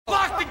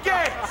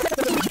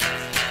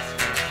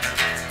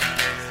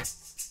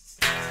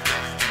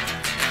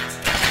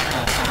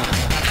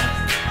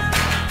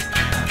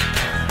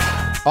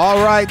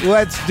All right,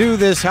 let's do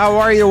this. How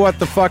are you, what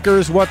the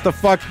fuckers, what the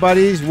fuck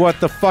buddies, what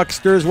the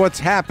fucksters, what's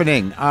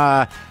happening?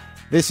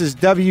 This is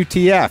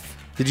WTF.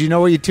 Did you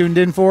know what you tuned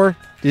in for?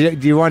 Do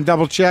you want to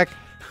double check?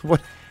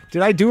 What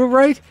did I do it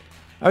right?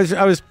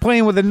 I was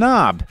playing with a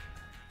knob,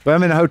 but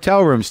I'm in a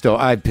hotel room still.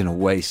 I've been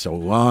away so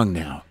long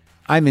now.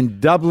 I'm in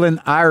Dublin,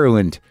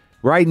 Ireland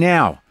right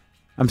now.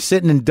 I'm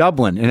sitting in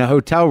Dublin in a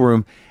hotel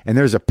room, and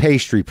there's a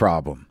pastry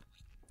problem.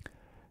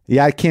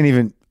 Yeah, I can't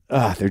even...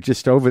 they're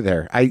just over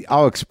there.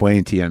 I'll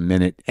explain to you in a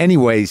minute.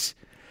 Anyways,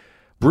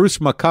 Bruce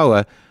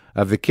McCulloch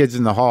of the Kids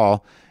in the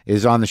Hall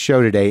is on the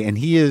show today, and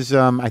he is,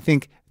 I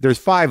think there's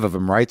 5 of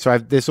them, right? So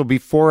this will be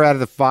 4 out of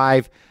the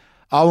 5.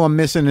 All I'm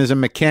missing is a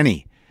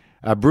McKinney.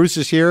 Bruce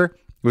is here.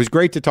 It was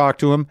great to talk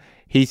to him.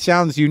 He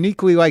sounds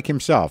uniquely like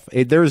himself.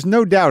 There's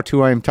no doubt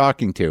who I am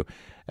talking to.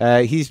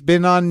 He's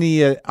been on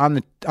the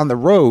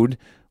road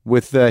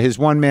with his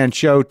one-man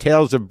show,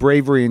 Tales of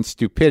Bravery and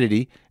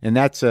Stupidity, and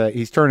that's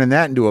he's turning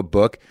that into a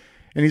book.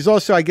 And he's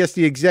also, I guess,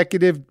 the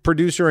executive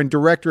producer and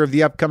director of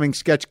the upcoming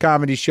sketch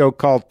comedy show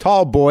called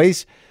Tall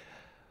Boys.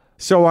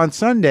 So on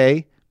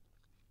Sunday,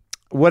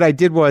 what I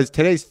did was,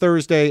 today's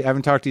Thursday, I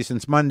haven't talked to you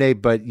since Monday,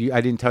 but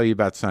I didn't tell you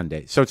about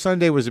Sunday. So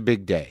Sunday was a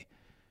big day.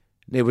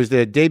 It was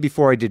the day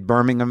before I did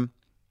Birmingham,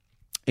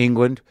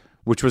 England,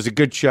 which was a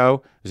good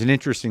show. It was an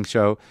interesting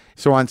show.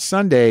 So on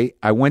Sunday,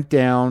 I went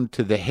down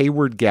to the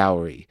Hayward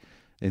Gallery,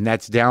 and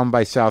that's down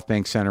by South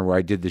Bank Center where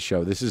I did the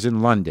show. This is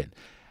in London.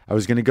 I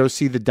was going to go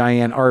see the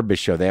Diane Arbus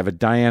show. They have a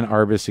Diane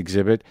Arbus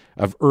exhibit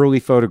of early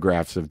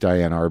photographs of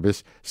Diane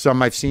Arbus.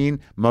 Some I've seen,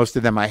 most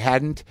of them I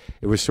hadn't.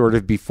 It was sort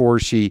of before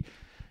she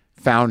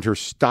found her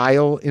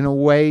style in a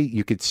way.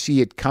 You could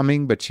see it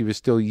coming, but she was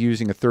still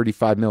using a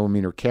 35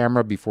 millimeter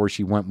camera before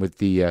she went with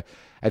the...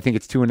 I think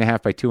it's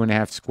 2.5 by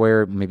 2.5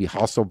 square, maybe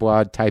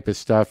Hasselblad type of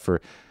stuff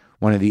for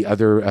one of the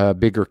other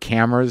bigger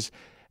cameras.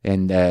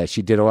 And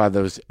she did a lot of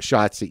those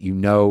shots that you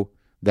know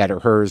that are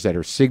hers, that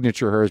are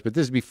signature hers. But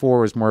this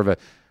before was more of a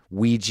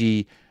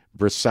Ouija,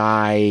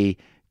 Versailles,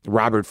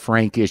 Robert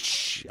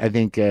Frankish, I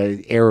think,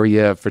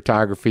 area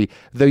photography.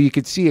 Though you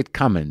could see it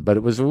coming, but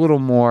it was a little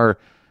more,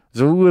 it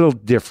was a little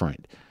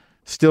different.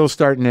 Still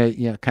starting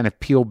to kind of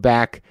peel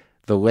back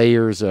the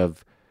layers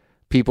of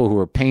people who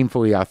are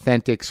painfully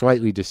authentic,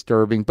 slightly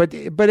disturbing. But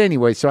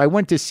anyway, so I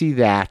went to see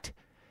that.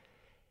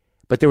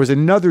 But there was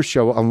another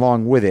show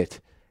along with it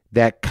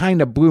that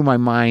kind of blew my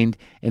mind.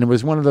 And it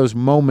was one of those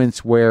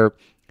moments where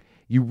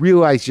you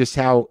realize just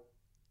how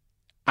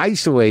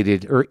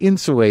isolated or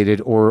insulated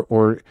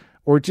or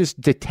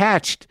just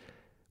detached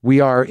we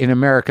are in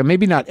America.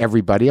 Maybe not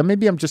everybody.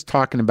 Maybe I'm just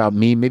talking about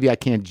me. Maybe I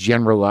can't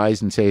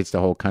generalize and say it's the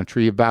whole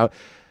country. About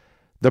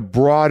the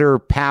broader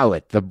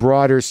palette, the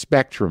broader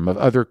spectrum of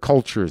other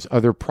cultures,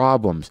 other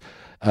problems,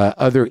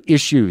 other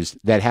issues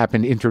that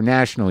happen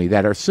internationally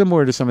that are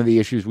similar to some of the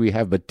issues we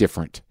have, but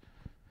different.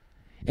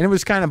 And it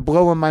was kind of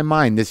blowing my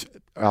mind. This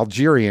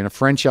Algerian, a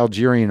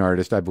French-Algerian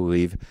artist, I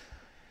believe,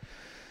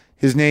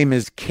 his name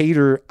is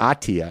Kader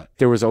Attia.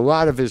 There was a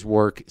lot of his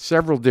work,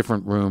 several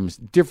different rooms,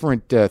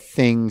 different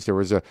things. There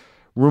was a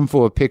room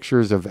full of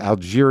pictures of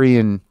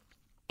Algerian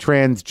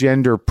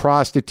transgender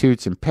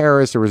prostitutes in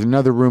Paris. There was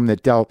another room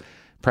that dealt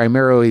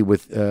primarily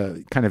with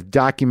kind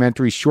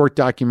of short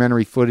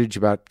documentary footage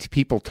about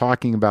people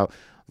talking about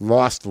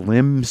lost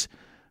limbs,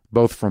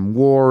 both from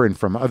war and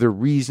from other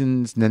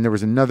reasons. And then there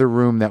was another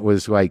room that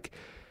was like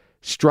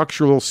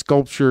structural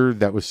sculpture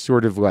that was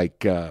sort of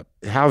like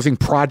housing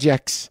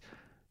projects,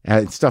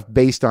 stuff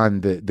based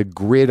on the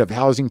grid of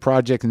housing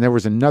projects. And there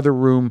was another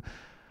room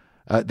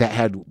that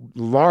had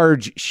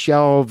large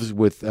shelves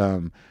with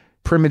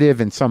primitive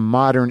and some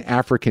modern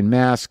African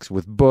masks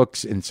with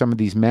books, and some of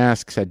these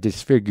masks had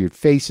disfigured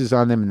faces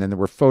on them, and then there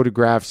were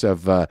photographs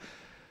of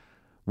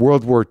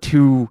World War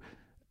II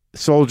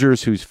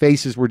soldiers whose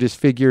faces were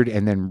disfigured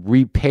and then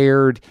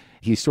repaired.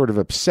 He's sort of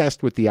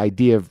obsessed with the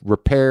idea of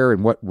repair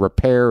and what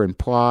repair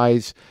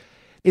implies.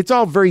 It's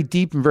all very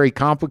deep and very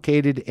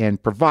complicated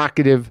and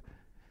provocative,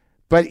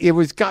 but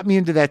it got me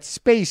into that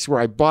space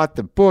where I bought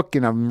the book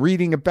and I'm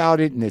reading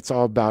about it, and it's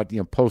all about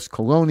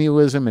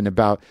post-colonialism and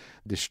about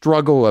the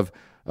struggle of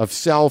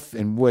self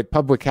and what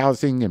public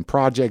housing and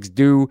projects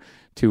do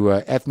to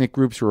ethnic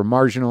groups who are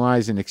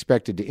marginalized and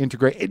expected to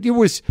integrate. It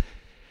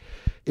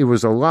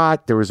was a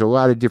lot. There was a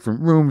lot of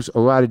different rooms, a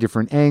lot of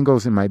different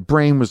angles, and my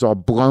brain was all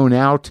blown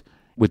out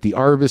with the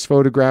Arbus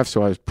photographs,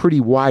 so I was pretty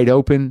wide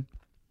open.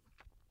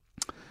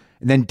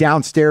 And then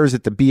downstairs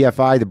at the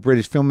BFI, the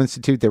British Film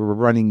Institute, they were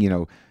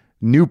running,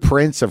 new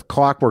prints of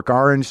Clockwork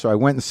Orange, so I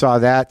went and saw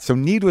that. So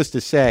needless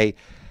to say,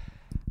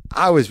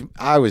 I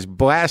was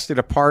blasted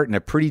apart in a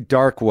pretty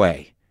dark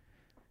way.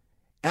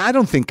 And I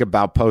don't think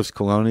about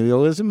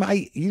post-colonialism.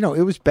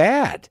 It was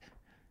bad.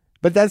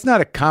 But that's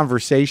not a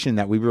conversation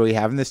that we really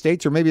have in the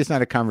States, or maybe it's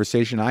not a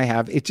conversation I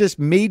have. It just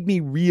made me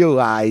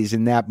realize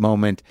in that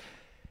moment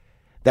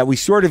that we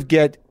sort of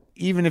get,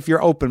 even if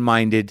you're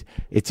open-minded,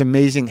 it's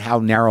amazing how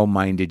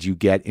narrow-minded you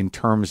get in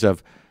terms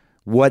of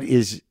what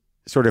is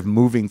sort of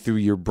moving through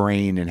your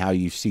brain and how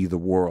you see the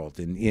world.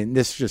 And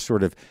this just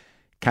sort of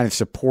kind of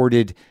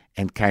supported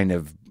and kind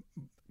of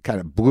kind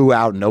of blew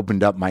out and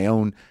opened up my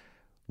own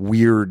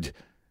weird,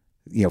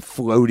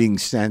 floating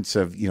sense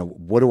of,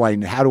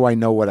 how do I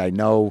know what I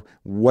know?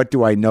 What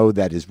do I know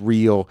that is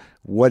real?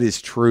 What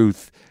is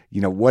truth?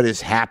 What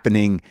is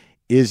happening?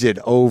 Is it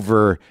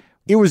over?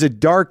 It was a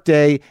dark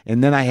day,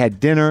 and then I had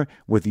dinner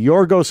with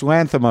Yorgos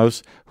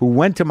Lanthimos, who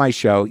went to my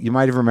show. You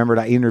might have remembered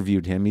I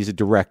interviewed him. He's a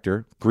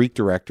director, Greek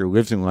director,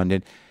 lives in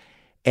London,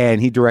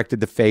 and he directed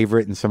The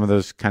Favorite and some of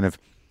those kind of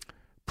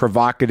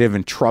provocative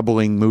and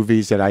troubling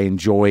movies that I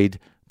enjoyed.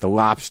 The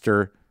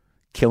Lobster,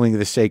 Killing of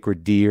the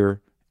Sacred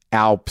Deer,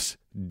 Alps,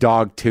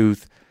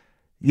 Dogtooth.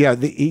 Yeah,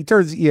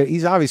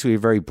 he's obviously a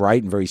very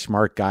bright and very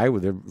smart guy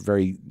with a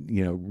very,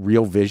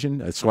 real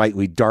vision, a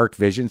slightly dark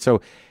vision.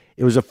 So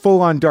it was a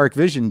full-on dark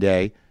vision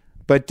day,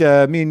 but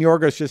me and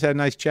Yorgos just had a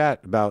nice chat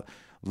about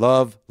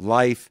love,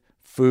 life,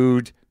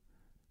 food,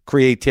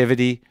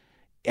 creativity.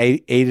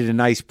 Ate at a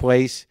nice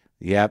place.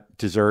 Yep,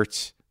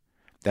 desserts.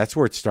 That's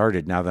where it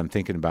started. Now that I'm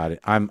thinking about it,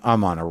 I'm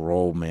on a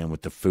roll, man,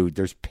 with the food.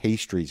 There's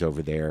pastries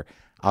over there.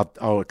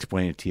 I'll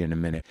explain it to you in a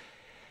minute.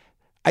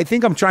 I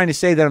think I'm trying to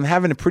say that I'm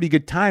having a pretty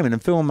good time, and I'm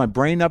filling my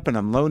brain up, and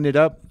I'm loading it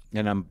up,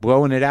 and I'm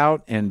blowing it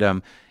out, and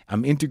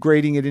I'm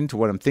integrating it into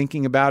what I'm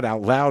thinking about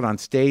out loud on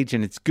stage,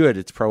 and it's good.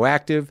 It's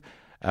proactive.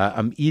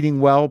 I'm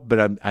eating well,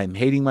 but I'm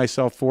hating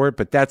myself for it.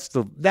 But that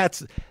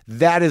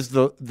is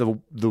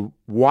the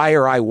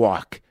wire I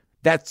walk.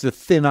 That's the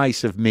thin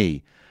ice of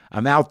me.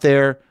 I'm out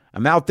there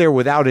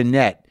without a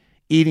net,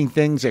 eating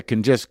things that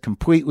can just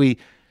completely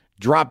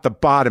drop the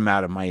bottom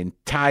out of my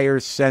entire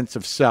sense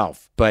of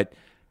self. But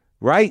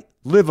right,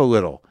 live a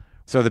little.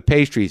 So the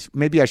pastries.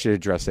 Maybe I should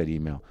address that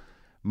email.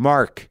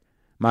 Mark.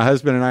 My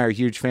husband and I are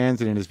huge fans,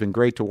 and it has been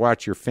great to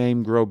watch your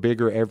fame grow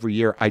bigger every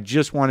year. I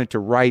just wanted to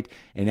write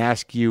and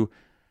ask you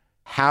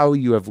how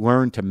you have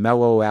learned to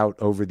mellow out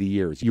over the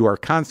years. You are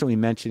constantly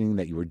mentioning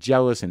that you were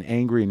jealous and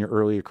angry in your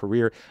earlier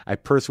career. I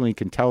personally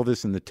can tell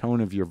this in the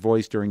tone of your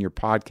voice during your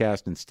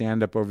podcast and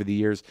stand-up over the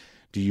years.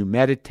 Do you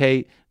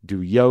meditate?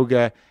 Do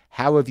yoga?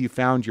 How have you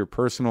found your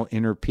personal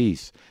inner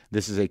peace?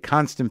 This is a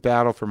constant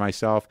battle for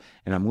myself,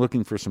 and I'm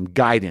looking for some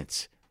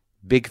guidance.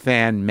 Big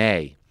fan,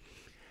 May.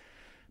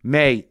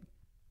 May,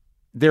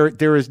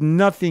 there is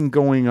nothing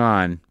going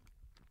on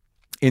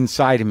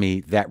inside of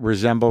me that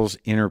resembles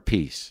inner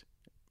peace,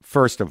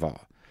 first of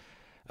all.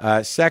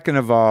 Second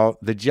of all,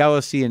 the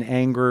jealousy and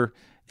anger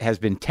has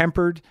been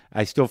tempered.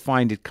 I still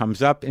find it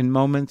comes up in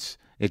moments.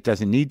 It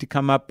doesn't need to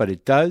come up, but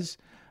it does.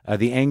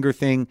 The anger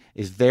thing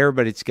is there,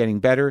 but it's getting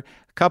better.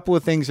 A couple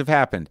of things have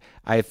happened.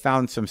 I have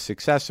found some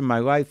success in my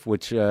life,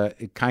 which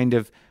it kind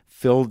of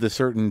filled a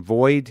certain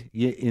void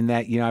in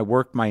that, I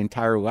worked my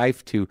entire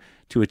life to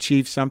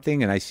achieve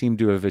something, and I seem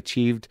to have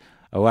achieved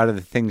a lot of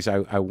the things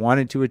I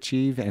wanted to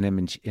achieve, and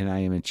I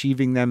am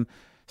achieving them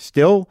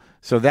still.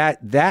 So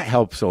that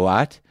helps a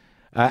lot.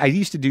 I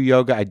used to do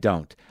yoga. I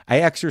don't. I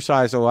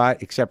exercise a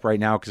lot, except right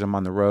now because I'm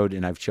on the road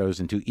and I've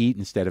chosen to eat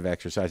instead of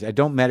exercise. I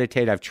don't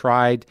meditate. I've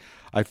tried.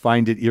 I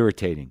find it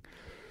irritating.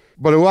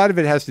 But a lot of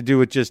it has to do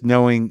with just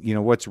knowing,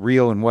 what's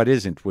real and what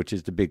isn't, which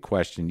is the big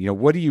question.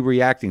 What are you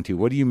reacting to?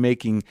 What are you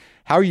making?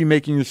 How are you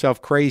making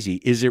yourself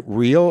crazy? Is it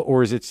real,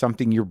 or is it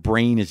something your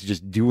brain is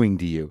just doing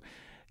to you?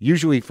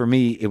 Usually for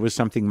me, it was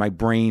something my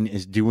brain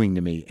is doing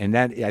to me. And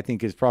that, I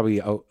think, is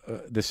probably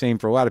the same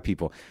for a lot of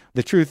people.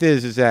 The truth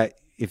is that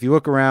if you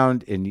look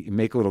around and you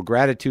make a little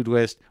gratitude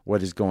list,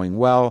 what is going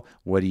well?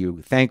 What are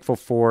you thankful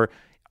for?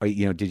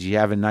 Did you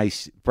have a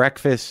nice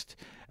breakfast?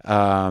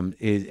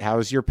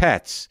 How's your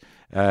pets?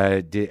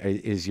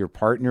 Is your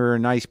partner a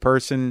nice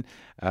person?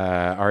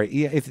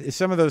 If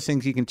some of those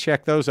things, you can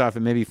check those off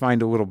and maybe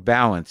find a little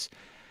balance.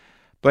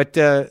 But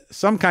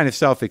some kind of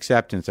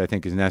self-acceptance, I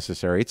think, is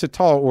necessary. It's a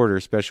tall order,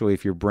 especially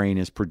if your brain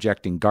is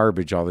projecting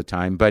garbage all the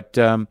time. But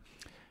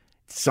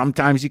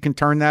sometimes you can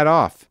turn that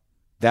off.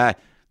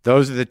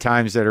 Those are the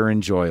times that are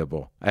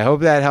enjoyable. I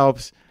hope that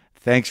helps.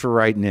 Thanks for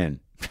writing in.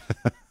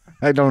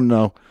 I don't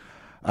know.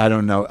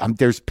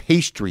 There's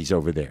pastries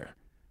over there.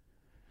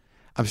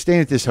 I'm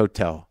staying at this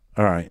hotel.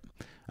 All right.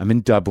 I'm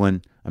in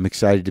Dublin. I'm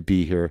excited to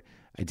be here.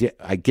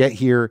 I get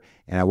here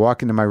and I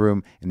walk into my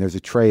room and there's a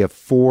tray of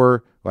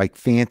 4 like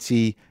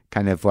fancy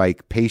kind of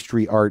like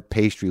pastry,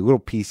 little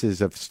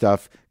pieces of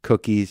stuff,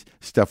 cookies,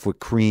 stuff with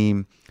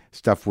cream,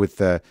 stuff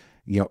with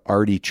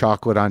arty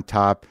chocolate on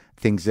top,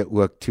 things that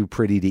look too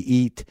pretty to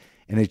eat.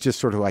 And it's just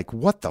sort of like,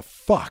 what the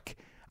fuck?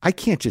 I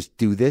can't just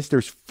do this.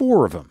 There's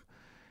 4 of them.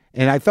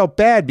 And I felt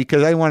bad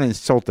because I didn't want to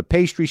insult the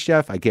pastry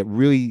chef. I get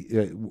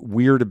really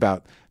weird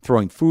about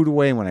throwing food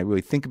away. And when I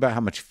really think about how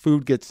much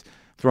food gets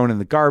thrown in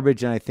the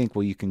garbage, and I think,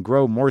 well, you can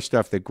grow more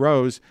stuff that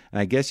grows, and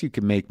I guess you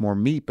can make more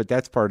meat, but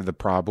that's part of the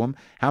problem.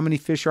 How many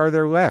fish are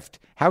there left?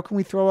 How can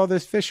we throw all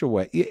this fish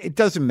away? It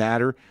doesn't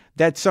matter.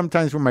 That's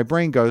sometimes where my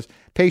brain goes.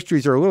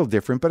 Pastries are a little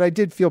different, but I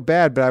did feel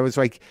bad. But I was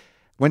like,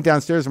 went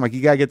downstairs. I'm like,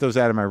 you got to get those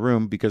out of my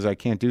room because I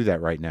can't do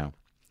that right now.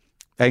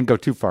 I didn't go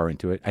too far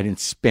into it. I didn't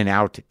spin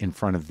out in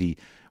front of the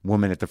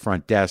woman at the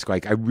front desk.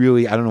 Like, I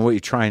don't know what you're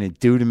trying to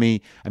do to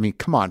me. I mean,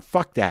 come on,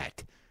 fuck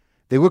that.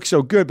 They look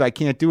so good, but I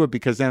can't do it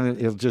because then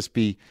it'll just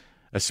be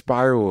a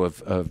spiral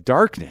of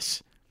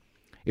darkness.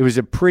 It was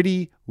a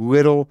pretty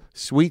little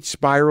sweet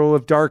spiral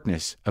of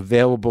darkness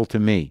available to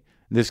me.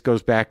 This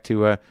goes back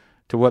to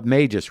what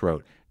May just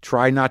wrote.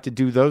 Try not to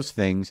do those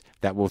things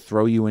that will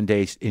throw you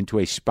into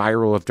a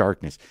spiral of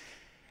darkness.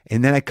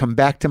 And then I come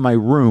back to my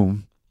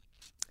room,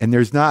 and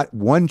there's not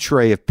one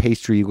tray of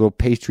little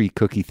pastry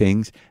cookie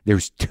things.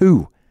 There's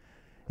two.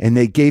 And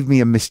they gave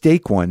me a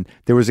mistake one.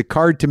 There was a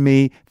card to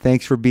me,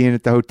 thanks for being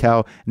at the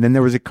hotel. And then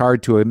there was a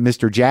card to a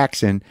Mr.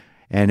 Jackson,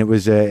 and it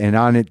was and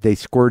on it they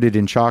squirted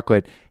in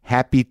chocolate,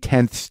 happy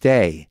 10th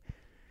stay.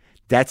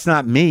 That's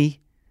not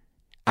me.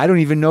 I don't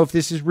even know if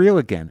this is real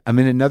again. I'm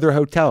in another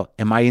hotel.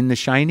 Am I in The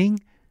Shining?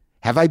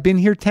 Have I been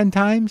here 10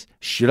 times?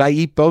 Should I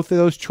eat both of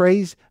those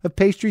trays of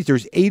pastries?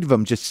 There's 8 of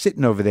them just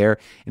sitting over there.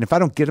 And if I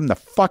don't get them the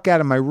fuck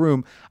out of my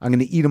room, I'm going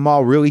to eat them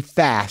all really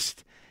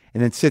fast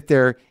and then sit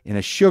there in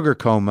a sugar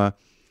coma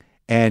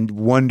and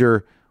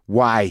wonder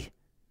why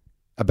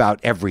about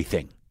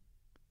everything.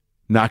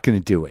 Not going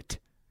to do it.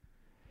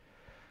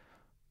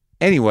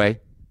 Anyway,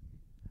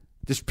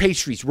 there's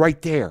pastries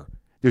right there.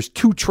 There's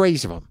 2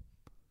 trays of them.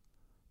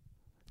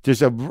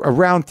 There's a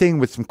round thing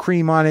with some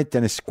cream on it,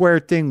 then a square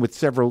thing with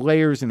several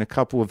layers and a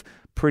couple of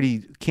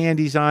pretty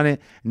candies on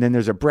it. And then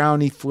there's a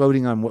brownie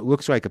floating on what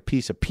looks like a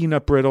piece of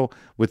peanut brittle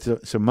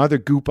with some other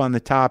goop on the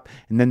top.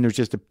 And then there's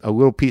just a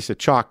little piece of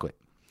chocolate.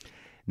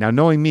 Now,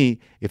 knowing me,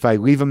 if I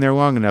leave them there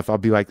long enough, I'll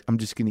be like, I'm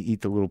just going to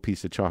eat the little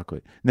piece of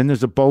chocolate. And then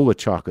there's a bowl of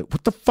chocolate.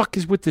 What the fuck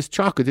is with this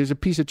chocolate? There's a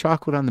piece of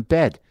chocolate on the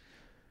bed.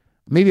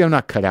 Maybe I'm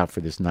not cut out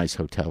for this nice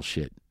hotel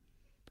shit.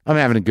 I'm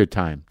having a good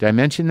time. Did I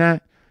mention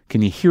that?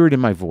 Can you hear it in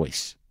my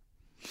voice?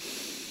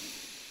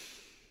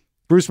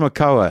 Bruce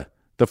McCulloch,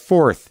 the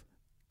 4th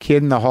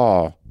kid in the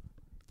hall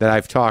that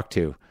I've talked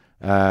to.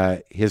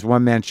 His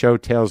one-man show,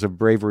 Tales of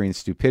Bravery and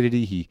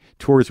Stupidity. He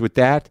tours with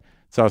that.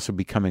 It's also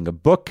becoming a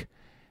book.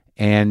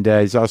 And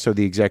he's also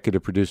the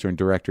executive producer and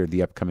director of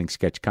the upcoming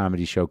sketch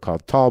comedy show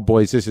called Tall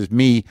Boys. This is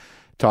me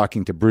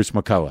talking to Bruce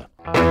McCulloch.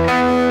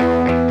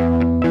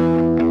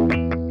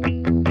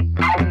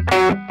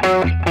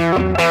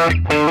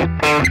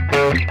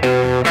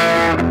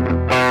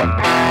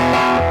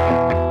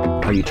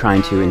 Are you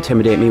trying to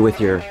intimidate me with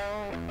your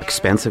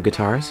expensive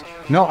guitars?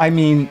 No, I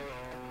mean,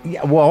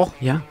 yeah, well,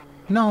 Yeah?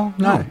 no.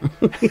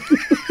 The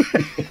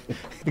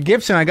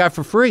Gibson I got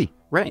for free.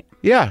 Right.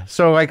 Yeah,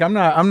 so like I'm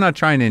not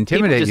trying to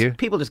intimidate you.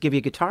 People just give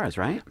you guitars,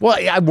 right? Well,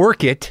 I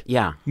work it.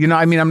 Yeah. You know,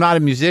 I mean, I'm not a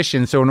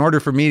musician, so in order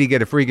for me to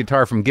get a free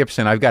guitar from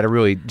Gibson, I've got to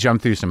really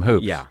jump through some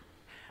hoops. Yeah.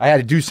 I had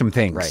to do some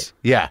things. Right.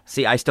 Yeah.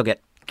 See, I still get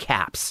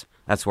caps.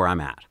 That's where I'm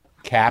at.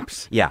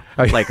 Caps? Yeah,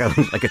 like a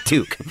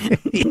toque.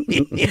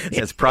 It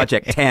says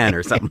Project 10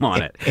 or something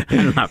on it.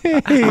 I'm not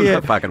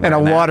fucking and a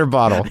wearing that. water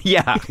bottle.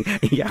 Yeah.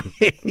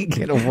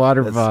 Get a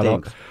water That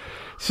bottle. stinks.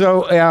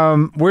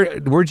 So,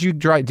 where'd you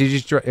drive? Did you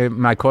just drive?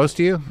 Am I close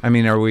to you? I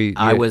mean, are we?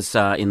 I was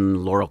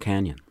in Laurel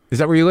Canyon. Is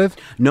that where you live?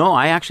 No,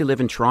 I actually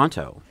live in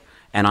Toronto,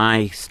 and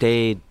I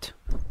stayed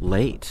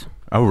late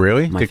Oh,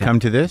 really? To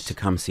come to this? to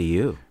come see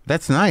you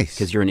That's nice.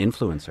 because you're an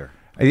influencer.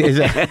 Is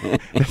that,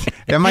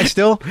 am I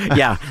still?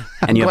 Yeah,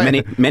 and you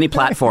have many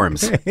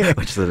platforms,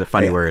 which is a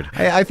funny word.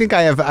 I think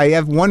I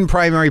have one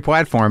primary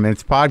platform, and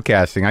it's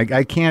podcasting.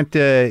 I can't.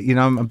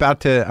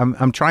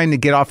 I'm trying to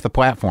get off the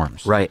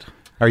platforms. Right.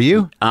 Are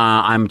you?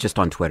 I'm just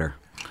on Twitter.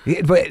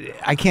 Yeah, but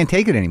I can't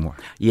take it anymore.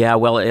 Yeah,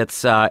 well,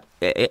 it's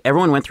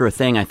everyone went through a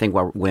thing, I think,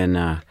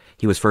 when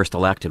he was first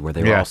elected, where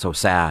they were all so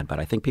sad. But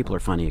I think people are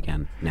funny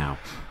again now.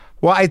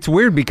 Well, it's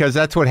weird because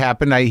that's what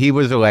happened. He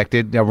was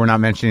elected. We're not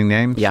mentioning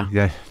names.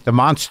 Yeah. The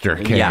monster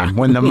came. Yeah.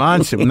 When the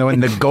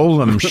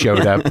golem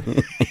showed up.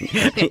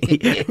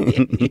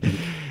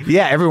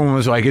 Yeah, everyone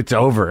was like, it's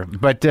over.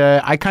 But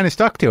I kind of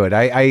stuck to it.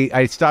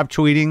 I stopped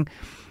tweeting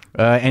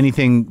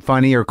anything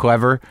funny or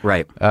clever.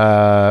 Right.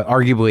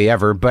 Arguably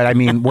ever. But I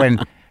mean,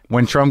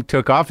 when Trump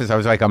took office, I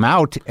was like, I'm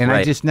out. And I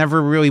Right. just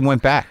never really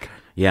went back.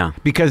 Yeah.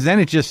 Because then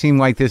it just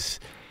seemed like this.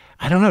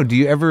 I don't know. Do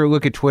you ever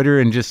look at Twitter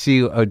and just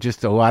see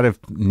just a lot of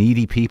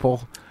needy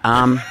people?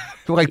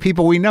 Like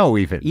people we know,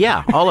 even.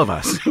 Yeah, all of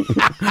us.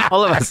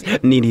 All of us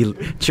needy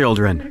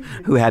children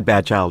who had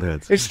bad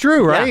childhoods. It's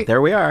true, right? Yeah,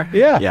 there we are.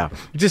 Yeah. Yeah.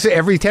 Just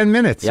every 10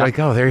 minutes. Yeah. Like,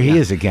 oh, there he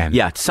is again.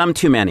 Yeah, some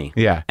too many.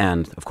 Yeah.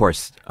 And, of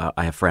course,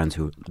 I have friends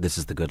who, this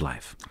is the good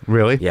life.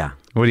 Really? Yeah.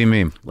 What do you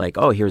mean? Like,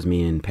 oh, here's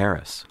me in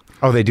Paris.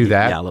 Oh, they do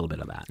that? Yeah, a little bit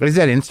of that. Is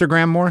that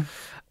Instagram more?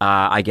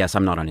 I guess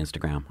I'm not on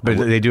Instagram. But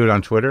they do it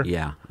on Twitter?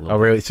 Yeah. Oh,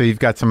 really? So you've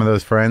got some of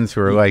those friends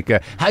who are like,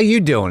 how you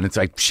doing? It's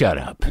like, shut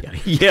up.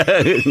 Yeah.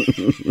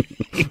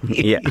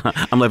 Yeah.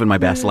 I'm living my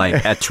best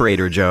life at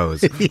Trader Joe's.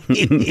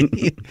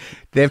 They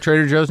have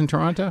Trader Joe's in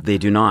Toronto? They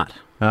do not.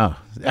 Oh,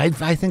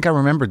 I think I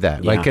remembered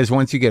that. Yeah. Like, because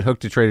once you get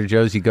hooked to Trader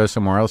Joe's, you go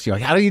somewhere else. You're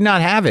like, how do you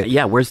not have it?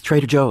 Yeah, where's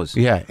Trader Joe's?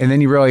 Yeah. And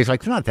then you realize, like,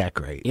 it's not that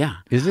great. Yeah.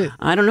 Is it?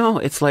 I don't know.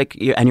 It's like,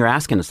 and you're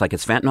asking, it's like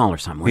it's fentanyl or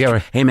something. Yeah,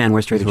 right. Hey, man,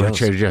 where's Trader Well, Joe's?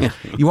 Trader Joe's.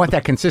 Yeah. You want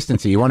that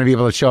consistency. You want to be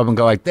able to show up and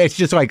go like, it's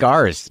just like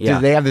ours. Yeah.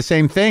 They have the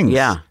same things.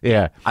 Yeah.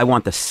 Yeah. I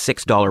want the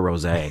 $6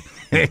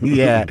 rosé.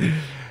 Yeah.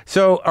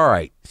 So, all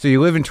right. So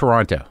you live in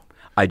Toronto.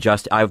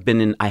 I had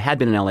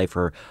been in LA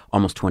for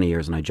almost 20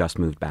 years, and I just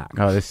moved back.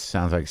 Oh, this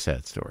sounds like a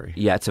sad story.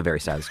 Yeah, it's a very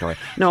sad story.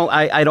 No,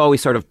 I'd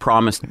always sort of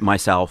promised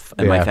myself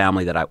and my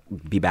family that I'd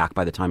be back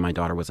by the time my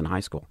daughter was in high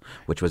school,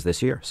 which was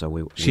this year.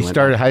 So She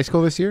started high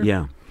school this year?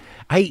 Yeah.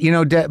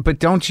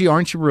 But aren't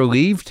you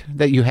relieved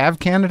that you have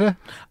Canada?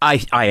 I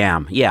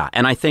am, yeah.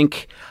 And I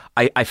think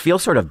I feel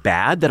sort of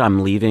bad that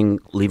I'm leaving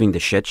the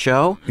shit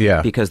show.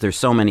 Yeah. Because there's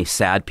so many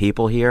sad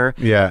people here.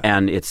 Yeah.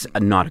 And it's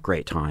not a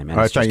great time. And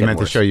I it's thought you meant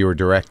worse. the show you were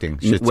directing,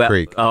 Schitt's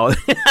Creek. Oh.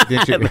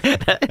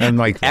 I'm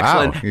like,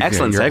 wow.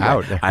 Excellent you're segue.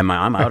 out. I'm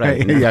out.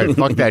 Yeah,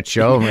 fuck that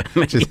show.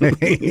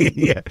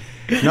 Yeah.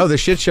 No, the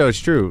shit show is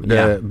true.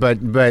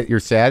 But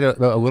you're sad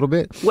a little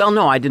bit? Well,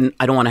 no, I don't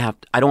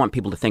want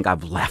people to think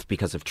I've left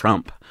because of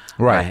Trump.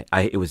 Right.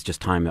 It was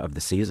just time of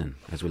the season,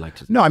 as we like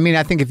to say. No, I mean,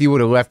 I think if you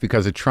would have left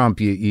because of Trump,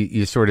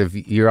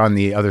 you're on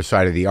the other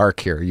side of the arc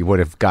here. You would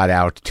have got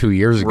out 2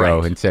 years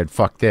ago and said,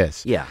 fuck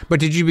this. Yeah. But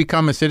did you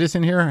become a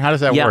citizen here? How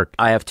does that work?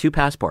 I have 2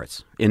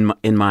 passports in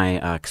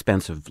my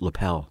expensive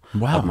lapel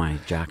of my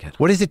jacket.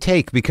 What does it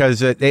take?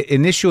 Because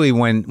initially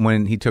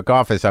when he took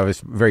office, I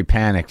was very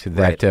panicked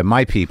that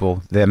my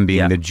people, them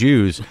being the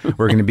Jews,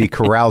 were going to be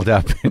corralled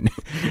up.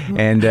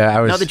 And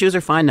I was... No, the Jews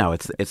are fine now.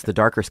 It's the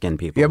darker skinned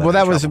people. Yeah, well,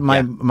 that was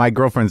my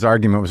girlfriend's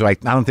argument was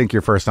like, I don't think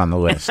you're first on the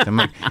list. I'm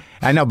like,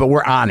 I know, but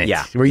we're on it.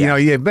 Yeah.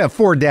 We're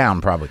 4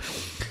 down probably.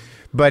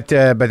 But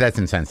that's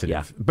insensitive.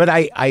 Yeah. But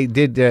I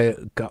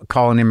did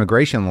call an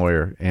immigration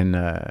lawyer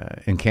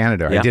in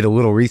Canada. Yeah. I did a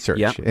little research,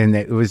 Yeah. and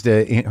it was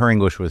her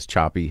English was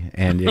choppy,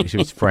 and she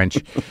was French,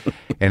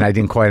 and I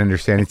didn't quite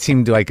understand. It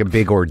seemed like a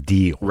big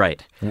ordeal.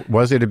 Right.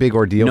 Was it a big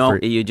ordeal? No,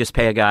 you just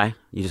pay a guy.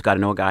 You just got to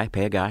know a guy.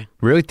 Pay a guy.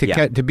 Really?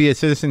 To be a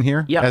citizen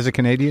here? Yeah. As a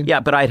Canadian? Yeah,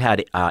 but I'd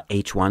had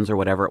H1s or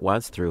whatever it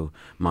was through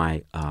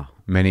my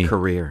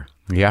career.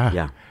 Yeah.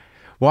 Yeah.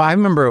 Well, I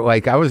remember, I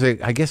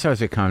guess I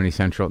was at Comedy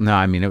Central. No,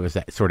 I mean, it was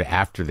that sort of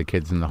after the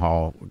Kids in the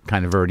Hall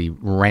kind of already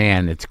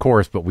ran its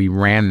course, but we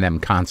ran them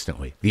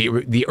constantly.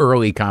 The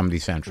early Comedy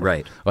Central.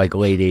 Right. Like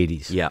late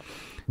 80s. Yeah.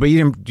 But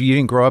you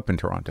didn't grow up in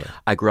Toronto.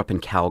 I grew up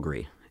in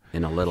Calgary.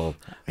 In a little,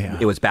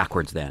 it was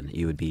backwards then.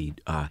 You would be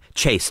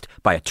chased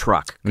by a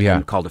truck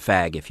and called a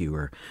fag if you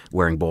were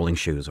wearing bowling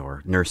shoes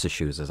or nurse's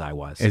shoes, as I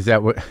was. Is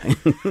that what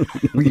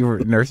you were?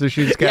 Nurse's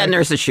shoes guy? Yeah,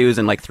 nurse's shoes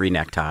and 3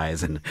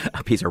 neckties and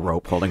a piece of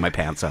rope holding my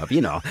pants up.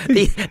 You know,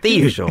 the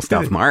usual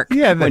stuff, Mark.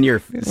 Yeah, when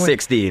you're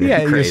 16.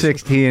 Yeah, you're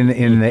 16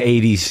 in the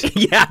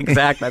 80s. Yeah,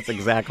 exactly. That's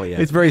exactly it.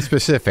 It's very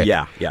specific.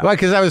 Yeah. Well,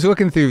 because I was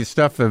looking through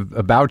stuff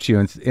about you,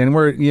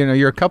 and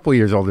you're a couple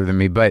years older than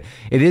me, but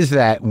it is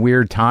that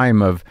weird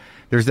time of.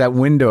 There's that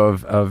window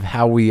of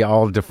how we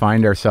all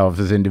defined ourselves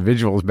as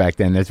individuals back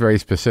then. That's very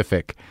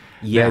specific.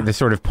 Yeah. The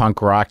sort of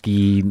punk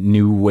rocky,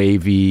 new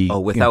wavy. Oh,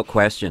 without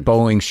question.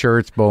 Bowling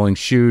shirts, bowling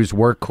shoes,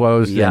 work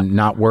clothes, and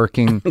not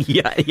working.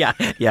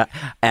 Yeah.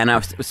 And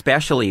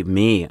especially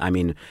me,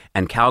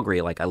 and Calgary,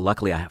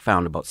 luckily I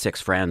found about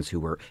 6 friends who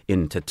were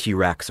into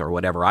T-Rex or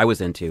whatever I was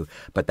into,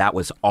 but that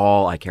was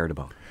all I cared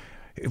about.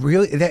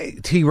 Really,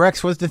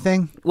 T-Rex was the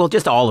thing? Well,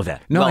 just all of it.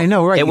 No, I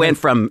know, right? It went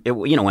from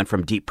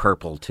Deep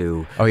Purple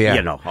to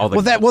all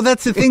the. Well,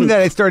 that's the thing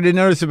that I started to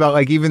notice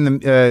about even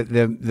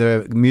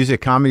the music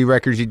comedy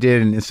records you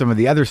did and some of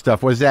the other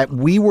stuff was that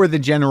we were the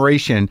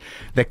generation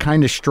that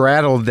kind of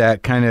straddled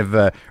that kind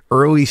of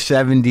early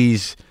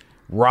 70s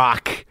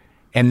rock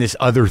and this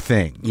other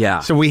thing.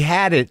 Yeah. So we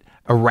had it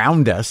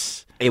around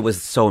us. It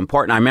was so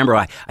important. I remember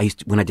I used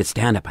to, when I did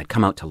stand up, I'd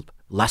come out to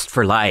Lust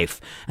for Life.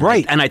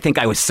 Right. And I think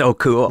I was so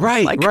cool.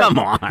 Right. Come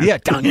on. Yeah.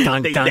 Dun,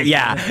 dun, dun.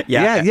 Yeah.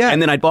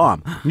 And then I'd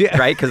bomb. Yeah.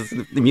 Right? Because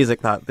the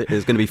music thought it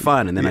was going to be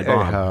fun, and then I'd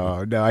bomb.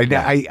 Oh, no.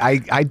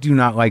 I do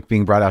not like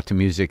being brought out to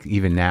music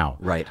even now.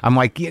 Right. I'm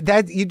like,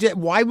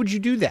 why would you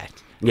do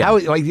that? Yeah.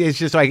 It's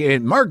just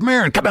like, Mark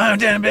Maron, come on,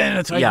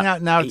 it's like,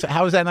 now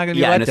how is that not going to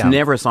be let and it's down?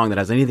 never a song that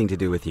has anything to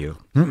do with you.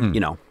 Mm-mm. You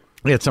know.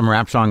 It's some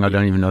rap song I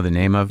don't even know the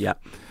name of. Yeah.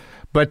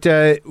 But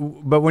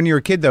when you were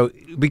a kid, though,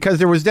 because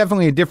there was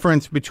definitely a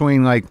difference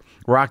between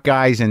rock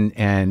guys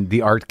and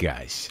the art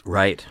guys,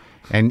 right?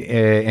 And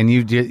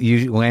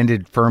you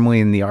landed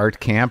firmly in the art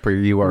camp, or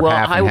you were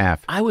half and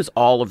half. I was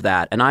all of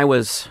that, and I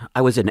was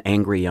an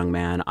angry young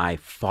man. I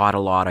fought a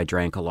lot. I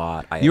drank a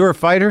lot. You were a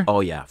fighter?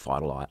 Oh yeah,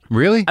 fought a lot.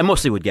 Really? I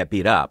mostly would get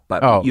beat up,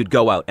 but you'd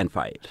go out and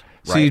fight.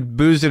 So you'd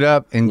booze it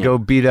up and go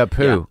beat up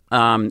who?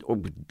 Yeah.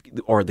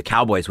 Or the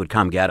Cowboys would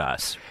come get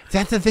us.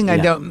 That's the thing. I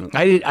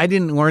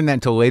didn't learn that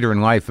until later in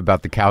life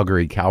about the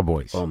Calgary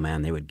Cowboys. Oh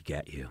man, they would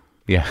get you.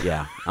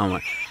 Yeah.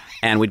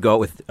 And we'd go out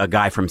with a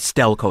guy from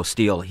Stelco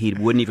Steel. He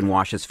wouldn't even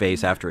wash his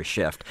face after a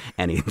shift,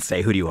 and he'd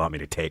say, "Who do you want me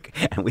to take?"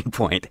 And we'd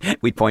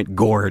point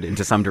Gord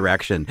into some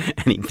direction,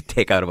 and he'd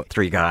take out about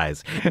 3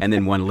 guys, and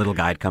then one little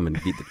guy'd come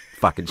and beat the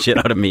fucking shit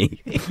out of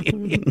me.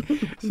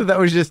 So that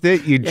was just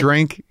it. You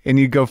drink and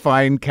you go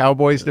find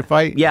cowboys to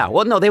fight. Yeah.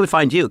 Well, no, they would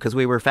find you because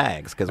we were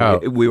fags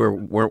because we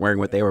weren't wearing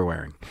what they were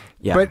wearing.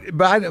 Yeah.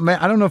 But I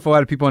don't know if a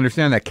lot of people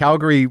understand that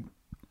Calgary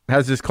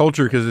has this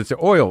culture because it's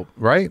oil,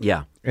 right?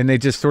 Yeah. And they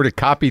just sort of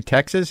copy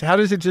Texas? How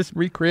does it just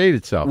recreate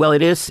itself? Well,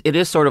 it is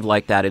sort of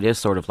like that. It is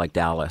sort of like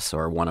Dallas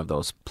or one of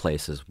those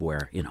places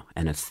where,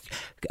 and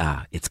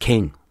it's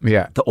king.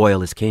 Yeah. The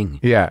oil is king.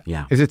 Yeah.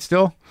 Yeah. Is it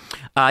still?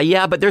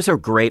 Yeah, but there's a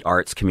great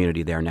arts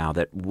community there now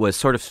that was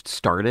sort of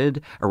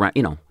started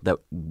around, that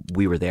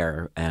we were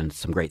there, and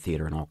some great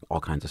theater and all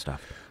kinds of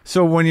stuff.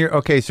 So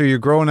so you're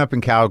growing up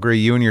in Calgary,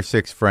 you and your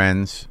 6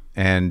 friends,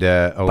 and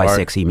by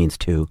 6 he means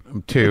 2.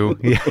 2,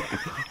 yeah.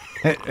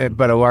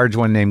 But a large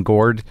one named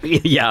Gord.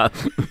 Yeah.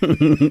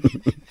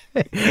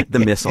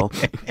 The missile.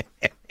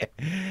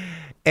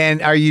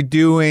 And are you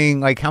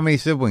doing, how many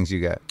siblings you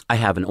got? I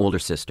have an older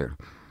sister.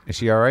 Is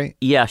she all right?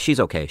 Yeah, she's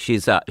okay.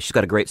 She's got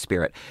a great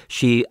spirit.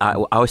 I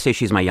always say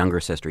she's my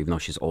younger sister, even though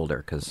she's older.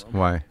 Because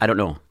why? I don't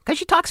know. Because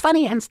she talks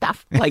funny and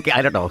stuff. I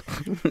don't know.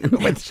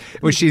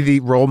 Was she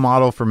the role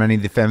model for many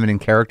of the feminine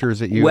characters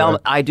that you? Well,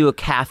 I do a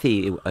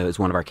Kathy is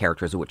one of our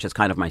characters, which is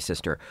kind of my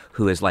sister,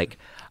 who is like.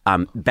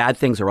 Bad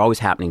things are always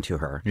happening to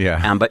her.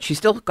 Yeah. But she's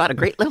still got a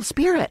great little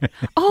spirit.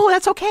 Oh,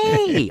 that's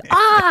okay.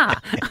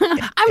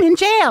 I'm in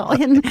jail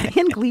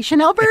in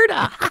Gleason,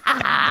 Alberta.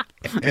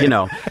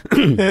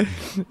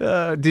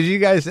 Did you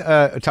guys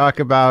talk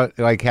about,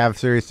 have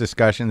serious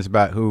discussions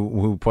about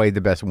who played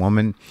the best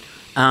woman?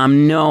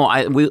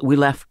 No, we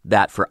left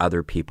that for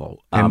other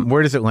people. And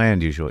where does it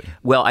land usually?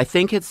 Well, I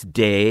think it's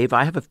Dave.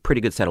 I have a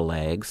pretty good set of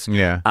legs.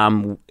 Yeah.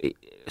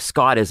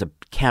 Scott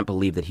can't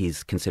believe that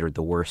he's considered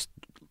the worst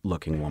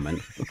looking woman.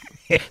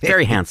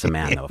 Very handsome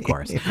man, though, of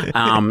course.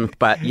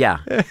 But yeah.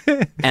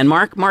 And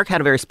Mark had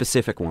a very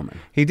specific woman.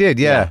 He did,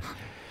 yeah.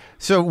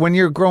 So when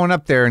you're growing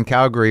up there in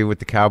Calgary with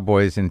the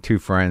Cowboys and 2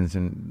 friends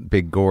and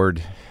Big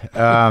Gord,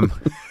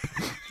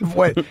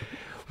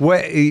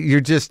 what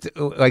you're just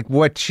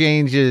what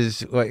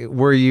changes?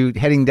 Were you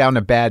heading down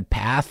a bad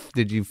path?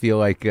 Did you feel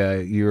like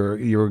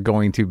you were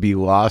going to be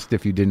lost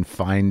if you didn't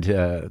find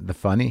the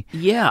funny?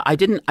 Yeah, I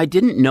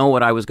didn't know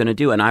what I was going to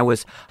do, and I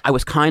was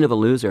kind of a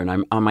loser.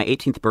 And on my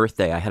 18th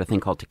birthday, I had a thing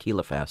called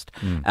Tequila Fest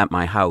at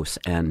my house,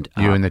 and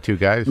you and the 2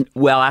 guys.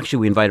 Well, actually,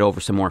 we invited over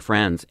some more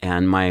friends,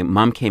 and my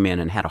mom came in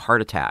and had a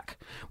heart attack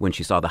when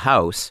she saw the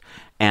house.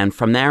 And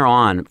from there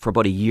on, for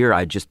about a year,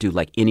 I'd just do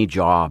any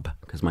job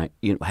because I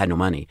had no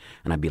money,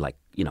 and I'd be like,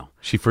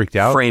 She freaked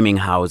out? Framing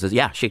houses.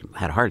 Yeah, she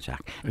had a heart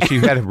attack. She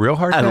had a real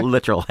heart attack? A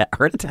literal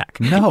heart attack.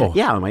 No.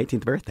 Yeah, on my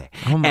 18th birthday.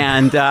 Oh my.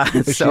 And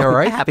Is she all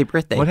right? Happy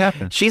birthday. What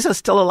happened? She's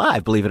still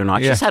alive, believe it or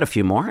not. Yeah. She's had a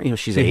few more.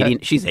 She's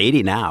 80. She's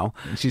 80 now.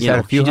 She's had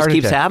a few She just heart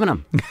keeps attacks. having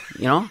them.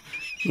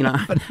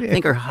 I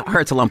think her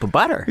heart's a lump of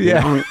butter.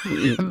 Yeah.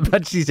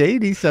 But she's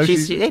 80, so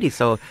she's 80.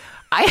 So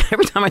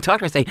every time I talk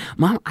to her, I say,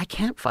 Mom, I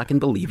can't fucking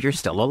believe you're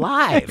still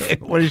alive.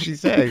 What does she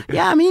say?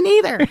 Yeah, me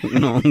neither.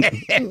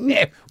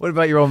 What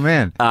about your old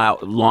man?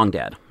 Long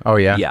dead. Oh,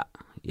 yeah?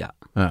 Yeah.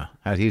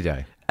 How'd he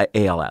die?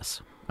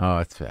 ALS. Oh,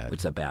 that's bad.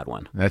 Which is a bad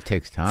one. That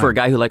takes time. For a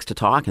guy who likes to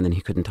talk, and then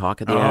he couldn't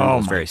talk at the end. It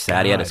was very sad.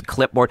 God. He had his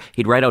clipboard.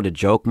 He'd write out a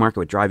joke, Mark. It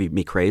would drive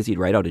me crazy. He'd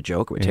write out a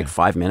joke. It would take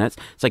 5 minutes.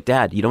 It's like,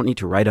 Dad, you don't need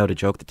to write out a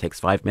joke that takes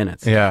 5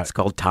 minutes. Yeah. It's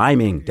called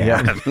timing,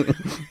 Dad. Yeah.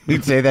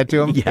 You'd say that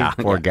to him? Yeah.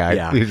 Poor guy.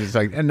 Yeah. He was just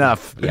like,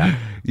 enough. Yeah.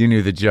 You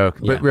knew the joke.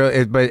 Yeah. But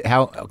really,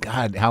 how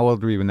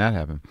old were you when that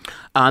happened?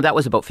 That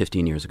was about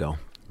 15 years ago.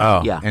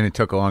 Oh, yeah. And it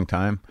took a long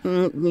time?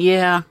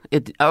 Yeah.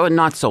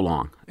 Not so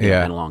long. It's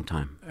Yeah. been a long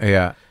time.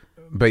 Yeah.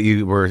 But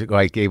you were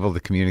able to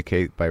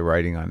communicate by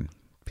writing on.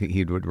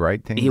 He would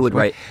write things. He would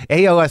write.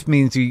 ALS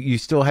means you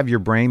still have your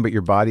brain, but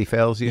your body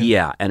fails you.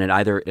 Yeah, and it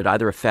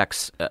either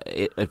affects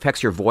it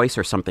affects your voice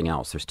or something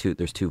else.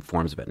 There's two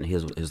forms of it, and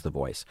his is the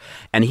voice.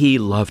 And he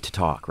loved to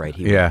talk, right?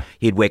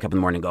 He'd wake up in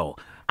the morning and go,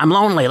 "I'm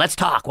lonely. Let's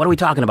talk. What are we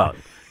talking about?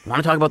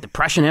 Want to talk about the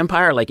Prussian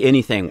Empire?" Like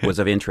anything was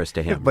of interest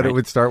to him. But right? It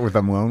would start with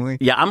 "I'm lonely."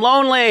 Yeah, I'm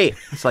lonely.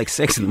 It's like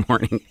 6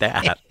 a.m,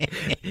 Dad.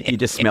 You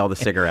just smell the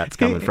cigarettes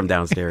coming from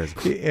downstairs.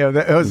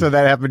 So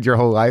that happened your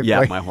whole life?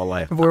 Yeah, my whole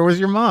life. Where was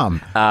your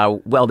mom?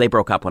 Well, they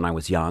broke up when I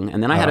was young,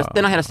 and then I had a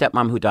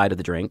stepmom who died of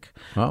the drink,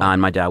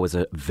 and my dad was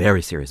a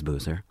very serious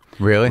boozer.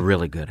 Really?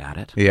 Really good at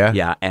it. Yeah?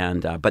 Yeah,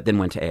 and but then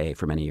went to AA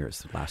for many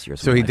years, last year.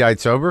 So he died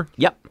sober?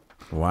 Yep.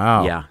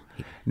 Wow. Yeah.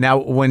 Now,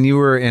 when you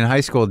were in high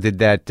school, did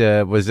that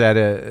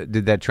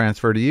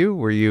transfer to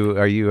you?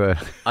 Yeah,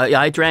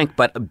 I drank,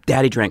 but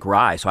Daddy drank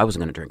rye, so I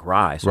wasn't going to drink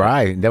rye. So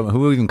Rye?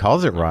 Who even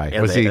calls it rye?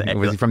 Was he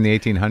from the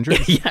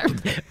 1800s?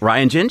 Yeah, rye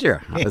and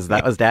ginger.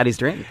 That was Daddy's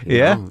drink.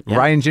 Yeah? Yeah,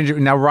 Rye and ginger.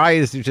 Now, rye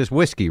is just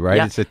whiskey, right?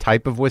 Yeah. It's a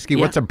type of whiskey.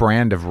 Yeah. What's a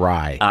brand of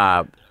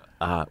rye?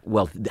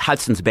 Well,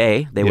 Hudson's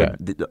Bay. They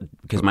would,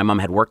 because my mom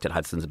had worked at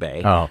Hudson's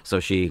Bay. Oh. So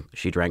she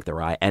drank the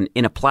rye, and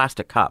in a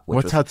plastic cup.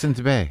 What's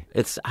Hudson's Bay?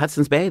 It's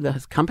Hudson's Bay, the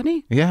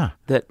company. Yeah.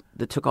 That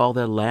took all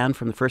the land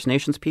from the First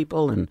Nations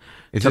people and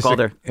Is took this all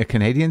their. a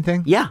Canadian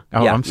thing? Yeah.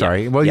 Oh, yeah, I'm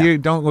sorry. yeah, Well, yeah. you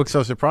don't look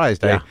so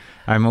surprised. Yeah.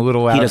 I'm a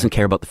little out. He doesn't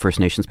care about the First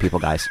Nations people,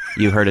 guys.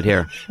 You heard it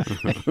here.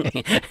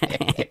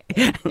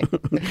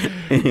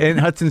 In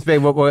Hudson's Bay,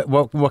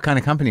 what kind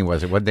of company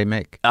was it? What did they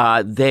make?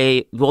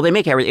 They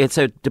make everything. It's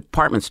a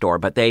department store,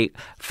 but they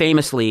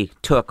famously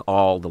took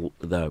all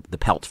the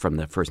pelts from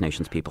the First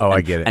Nations people.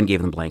 I get it. And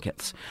gave them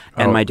blankets.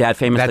 And my dad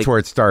famously... That's where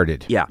it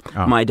started. Yeah.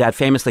 Oh. My dad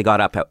famously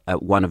got up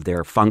at one of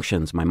their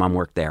functions. My mom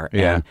worked there.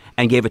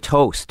 And gave a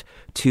toast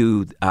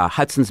to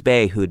Hudson's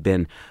Bay, who'd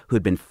been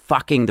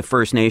fucking the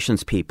First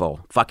Nations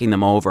people, fucking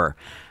them over.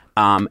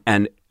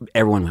 And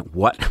everyone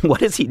went,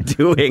 what is he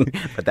doing?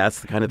 But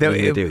that's the kind of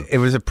thing you do. It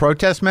was a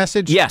protest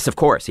message? Yes, of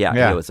course.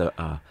 Yeah. It was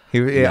a...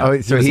 he was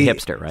a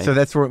hipster, right? So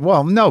that's where...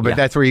 Well, no, but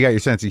that's where you got your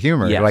sense of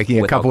humor. Yeah, like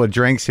a couple of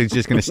drinks, he's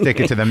just going to stick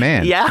it to the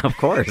man. Yeah, of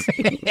course.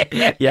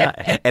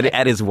 Yeah,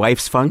 at his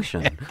wife's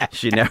function.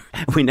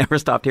 We never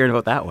stopped hearing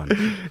about that one.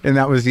 And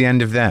that was the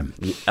end of them?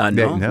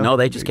 No,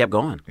 they just kept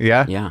going.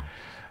 Yeah? Yeah.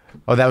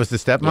 Oh, that was the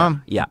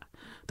stepmom? Yeah.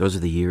 Those are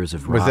the years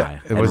of was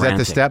rye. Was that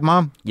the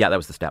stepmom? Yeah, that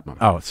was the stepmom.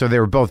 Oh, so they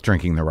were both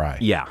drinking the rye.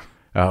 Yeah.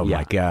 Oh,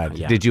 my God.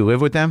 Yeah. Did you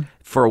live with them?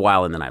 For a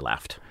while, and then I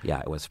left. Yeah,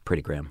 it was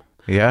pretty grim.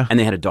 Yeah? And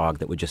they had a dog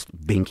that would just,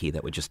 Binky,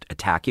 that would just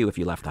attack you if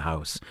you left the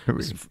house. It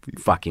was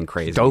fucking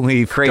crazy. Don't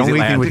leave. Crazy Don't leave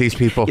land. me with these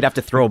people. You'd have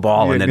to throw a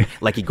ball, and then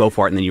you go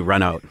for it, and then you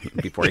run out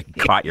before you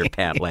caught your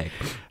pant leg.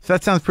 So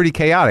that sounds pretty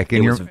chaotic.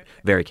 And it was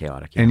very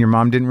chaotic. Yeah. And your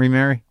mom didn't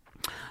remarry?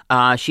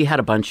 She had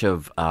a bunch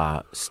of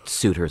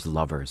suitors,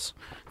 lovers,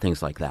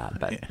 things like that.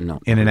 But no.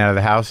 In and out of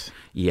the house?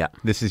 Yeah.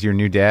 This is your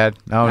new dad?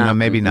 Oh, no,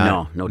 maybe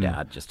not. No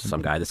dad. Just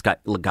some guy. This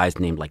guy's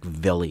named like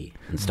Villy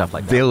and stuff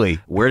like that. Villy.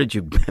 Where did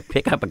you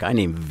pick up a guy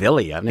named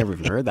Villy? I've never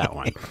even heard that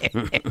one.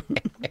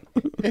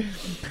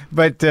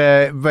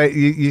 But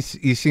you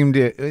seem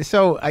to.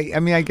 So I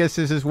mean, I guess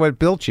this is what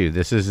built you.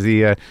 This is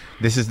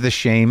the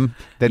shame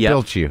that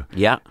built you.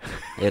 Yeah,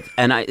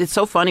 it's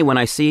so funny when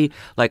I see,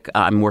 like,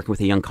 I'm working with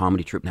a young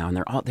comedy troupe now,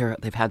 and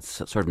they've had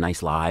sort of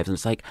nice lives, and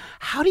it's like,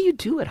 how do you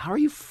do it? How are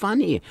you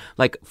funny?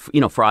 Like,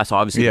 for us,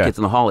 obviously, the kids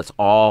in the hall, it's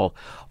all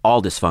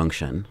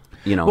dysfunction.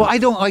 Well, I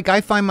don't like.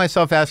 I find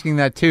myself asking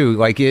that too.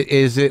 Like,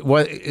 is it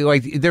what?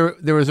 Like,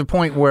 there was a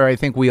point where I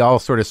think we all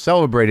sort of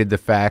celebrated the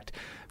fact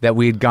that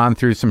we had gone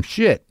through some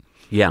shit.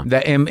 Yeah.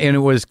 And it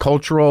was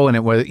cultural, and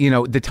it was,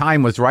 the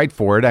time was right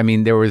for it. I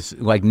mean, there was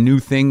like new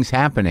things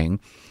happening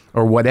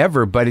or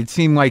whatever, but it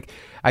seemed like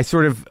I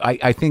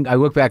think I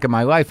look back at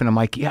my life and I'm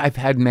like, yeah, I've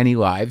had many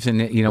lives, and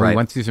we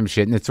went through some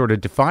shit, and it sort of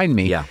defined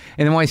me. Yeah.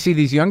 And then when I see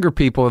these younger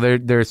people,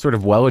 they're sort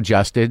of well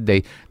adjusted.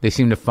 They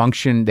seem to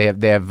function. They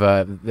have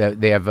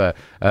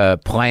a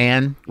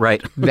plan,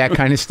 right? That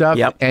kind of stuff.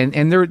 Yep.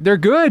 And they're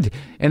good.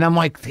 And I'm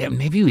like, yeah,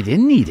 maybe we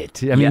didn't need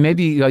it. I mean,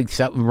 maybe like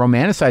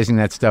romanticizing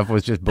that stuff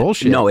was just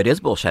bullshit. No, it is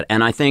bullshit.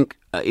 And I think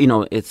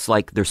it's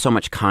like there's so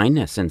much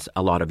kindness in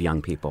a lot of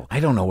young people.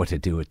 I don't know what to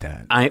do with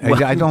that. I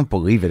don't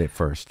believe it at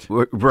first.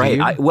 Right.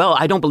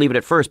 I don't believe it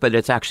at first, but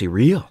it's actually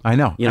real. I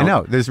know. I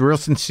know. There's real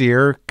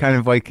sincere kind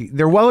of like,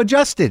 they're well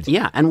adjusted.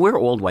 Yeah. And we're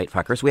old white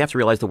fuckers. We have to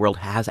realize the world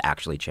has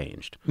actually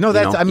changed. No,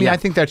 I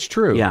think that's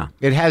true. Yeah.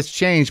 It has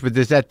changed, but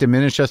does that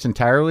diminish us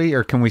entirely,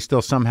 or can we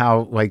still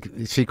somehow like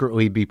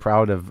secretly be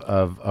proud of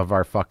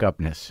our fuck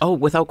upness? Oh,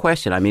 without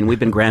question. I mean, we've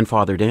been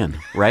grandfathered in,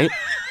 right?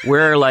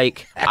 We're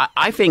like,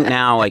 I think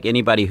now, like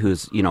anybody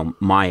who's,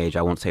 my age,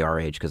 I won't say our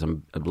age because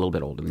I'm a little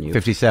bit older than you.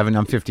 57,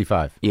 I'm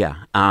 55. Yeah.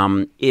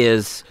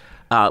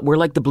 We're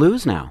like the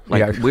Blues now.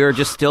 Like we're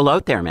just still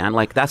out there, man.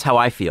 Like that's how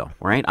I feel,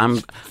 right?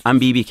 I'm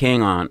B.B.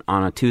 King on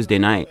a Tuesday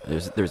night.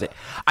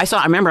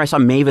 I remember I saw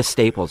Mavis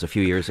Staples a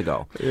few years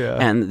ago,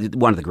 and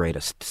one of the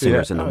greatest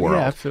singers in the world.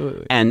 Yeah,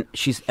 absolutely. And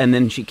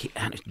then she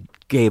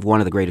gave one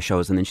of the greatest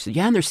shows, and then she said,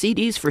 "Yeah, and there's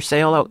CDs for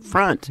sale out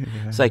front." Yeah.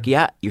 It's like,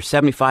 yeah, you're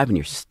 75 and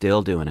you're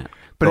still doing it.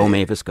 Go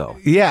Mavis, go.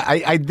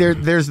 Yeah,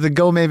 there's the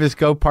go Mavis,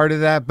 go part of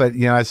that, but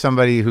as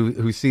somebody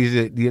who sees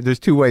it, there's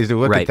two ways to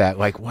look at that.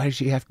 Like, why does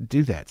she have to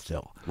do that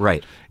still?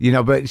 Right.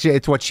 But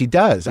it's what she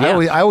does. Yeah.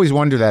 I always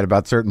wonder that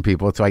about certain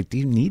people. It's like, do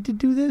you need to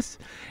do this?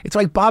 It's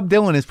like Bob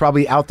Dylan is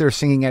probably out there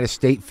singing at a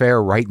state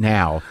fair right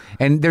now,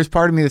 and there's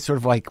part of me that's sort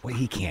of like, well,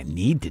 he can't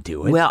need to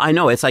do it. Well, I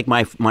know. It's like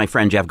my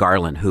friend Jeff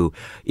Garland, who,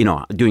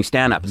 doing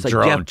stand-up. It's like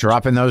Jeff,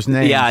 dropping those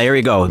names. Yeah, there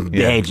you go.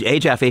 Yeah. Hey,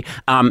 Jeffy.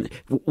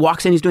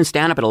 Walks in, he's doing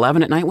stand-up at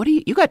 11 at night.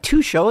 You got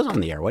 2 shows on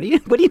the air. What do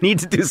you need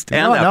to do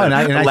stand-up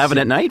at 11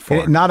 at night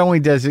for? Not only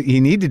does he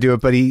need to do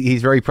it, but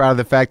he's very proud of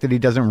the fact that he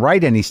doesn't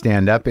write any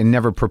stand-up and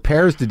never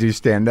prepares to do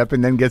stand-up,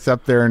 and then gets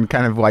up there and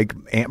kind of like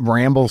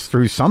rambles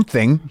through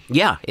something.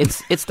 Yeah,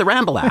 it's the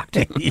ramble act.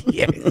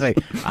 Yeah, he's like,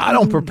 I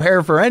don't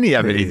prepare for any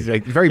of it. He's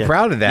like very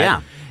proud of that.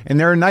 Yeah. And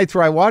there are nights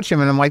where I watch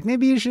him and I'm like,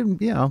 maybe you should,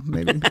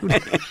 maybe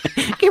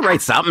you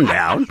write something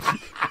down.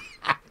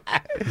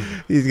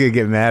 He's gonna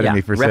get mad at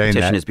me for saying that.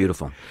 Repetition is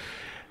beautiful.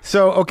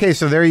 So okay,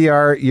 so there you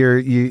are.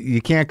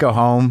 You can't go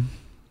home.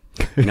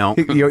 No,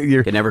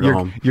 you can never go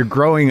home. You're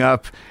growing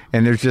up,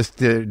 and there's just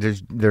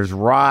there's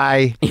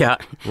rye,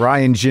 rye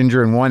and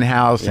ginger in one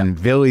house, and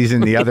Villies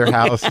in the other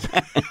house.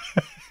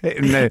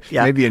 And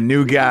maybe a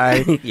new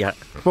guy. Yeah.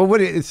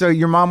 Well, so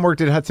your mom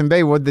worked at Hudson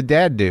Bay. What did the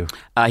dad do?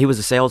 He was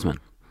a salesman.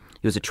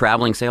 He was a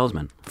traveling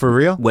salesman. For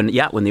real? When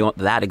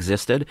that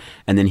existed,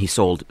 and then he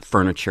sold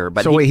furniture.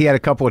 But So he had a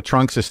couple of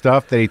trunks of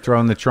stuff that he'd throw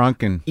in the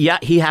trunk and... Yeah,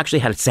 he actually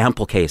had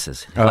sample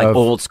cases, like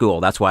old school.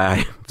 That's why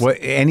I... What,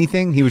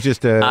 anything? He was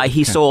just a...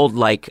 he sold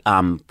like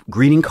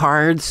greeting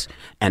cards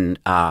and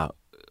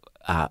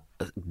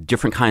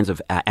different kinds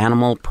of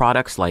animal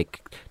products,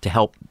 like to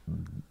help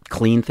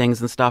clean things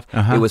and stuff.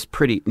 It was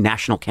pretty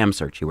National Chem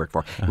Search he worked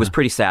for. It was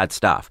pretty sad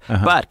stuff.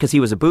 But because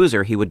he was a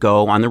boozer, he would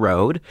go on the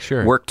road,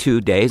 work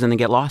 2 days, and then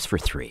get lost for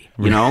 3.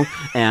 You know,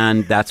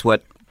 and that's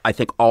what I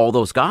think all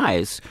those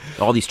guys,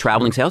 all these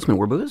traveling salesmen,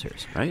 were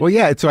boozers, right? Well,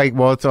 yeah, it's like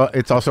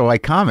it's also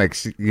like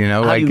comics, you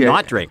know. How like do you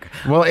not drink?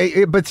 Well,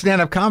 but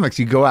stand-up comics,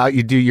 you go out,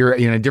 you're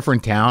in a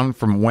different town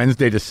from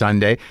Wednesday to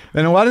Sunday,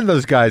 and a lot of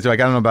those guys, like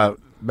I don't know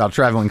about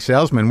traveling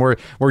salesmen,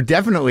 we're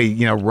definitely,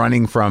 you know,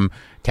 running from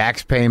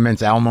tax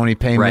payments, alimony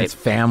payments,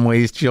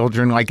 families,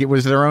 children. Like it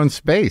was their own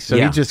space. So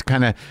you just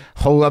kind of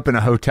hole up in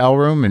a hotel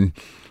room and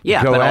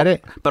go at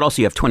it. But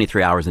also you have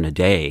 23 hours in a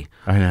day.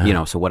 I know. You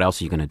know, so what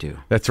else are you going to do?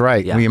 That's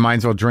right. Yeah. Well, you might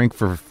as well drink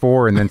for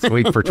 4 and then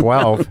sleep for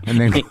 12 and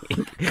then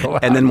go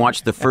out. And then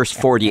watch the first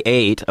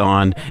 48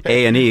 on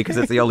A&E because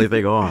it's the only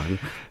thing on.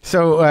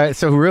 So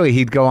really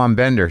he'd go on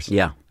benders.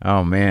 Yeah.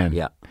 Oh, man.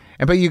 Yeah.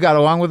 But you got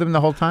along with him the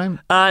whole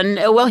time?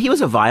 Well, he was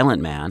a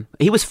violent man.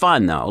 He was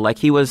fun though. Like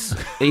he was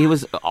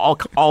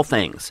all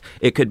things.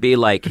 It could be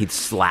like he'd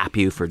slap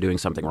you for doing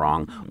something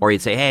wrong, or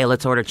he'd say, "Hey,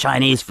 let's order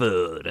Chinese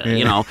food."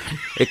 You know,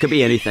 it could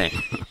be anything.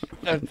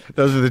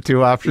 Those are the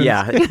two options.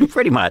 Yeah,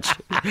 pretty much.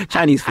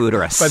 Chinese food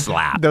or a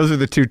slap. Those are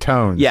the two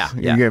tones. Yeah,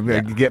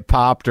 you get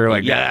popped or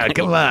like,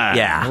 come on.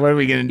 Yeah. What are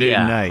we gonna do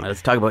tonight?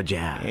 Let's talk about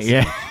jazz.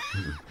 Yeah.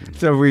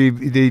 So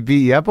did he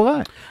beat you up a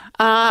lot?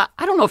 I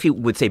don't know if he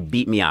would say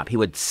beat me up. He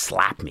would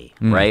slap me,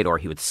 right? Or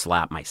he would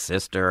slap my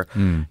sister.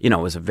 You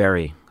know, it was a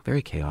very,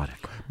 very chaotic.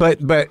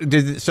 But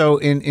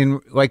in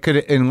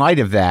light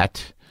of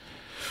that,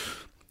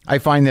 I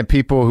find that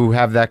people who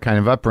have that kind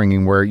of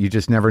upbringing where you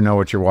just never know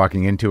what you're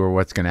walking into or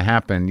what's going to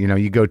happen, you know,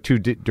 you go two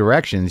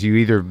directions. You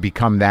either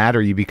become that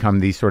or you become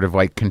these sort of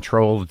like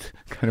controlled,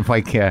 kind of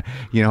like, you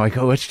know, like,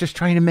 oh, let's just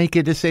try to make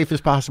it as safe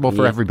as possible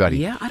for everybody.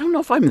 Yeah, I don't know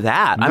if I'm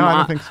that. No, I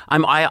don't think so.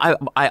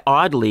 I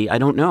oddly, I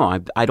don't know.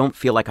 I don't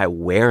feel like I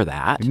wear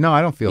that. No,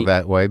 I don't feel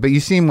that way. But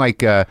you seem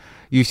like,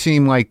 you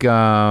seem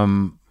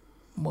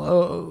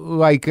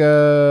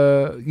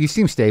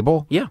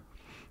stable. Yeah.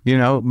 You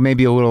know,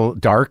 maybe a little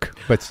dark,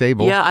 but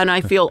stable. Yeah, and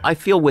I feel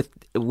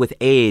with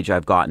age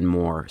I've gotten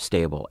more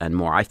stable and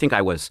more. I think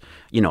I was,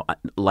 you know,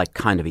 like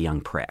kind of a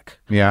young prick.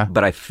 Yeah.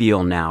 But I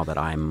feel now that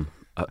I've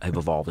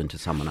evolved into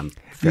someone I'm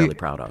fairly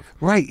proud of.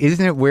 Right.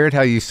 Isn't it weird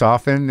how you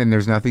soften and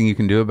there's nothing you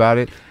can do about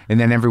it? And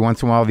then every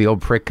once in a while the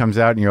old prick comes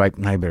out and you're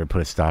like, I better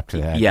put a stop to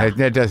that. Yeah.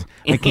 That does.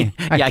 I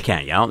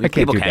can't yell.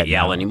 People can't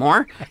yell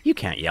anymore. You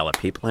can't yell at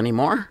people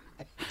anymore.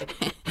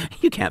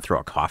 You can't throw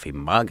a coffee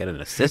mug at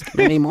an assistant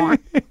anymore.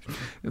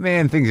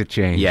 Man, things have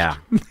changed. Yeah.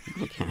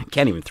 You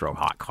can't even throw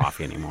hot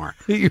coffee anymore.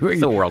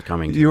 It's the world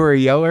coming to you. Were a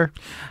yeller?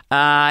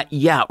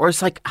 Yeah. Or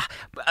it's like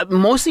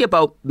mostly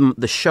about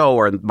the show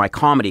or my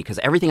comedy because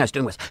everything I was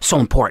doing was so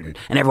important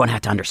and everyone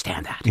had to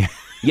understand that. Yeah.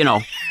 You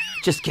know,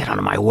 just get out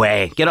of my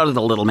way. Get out of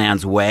the little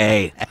man's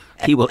way.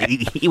 He will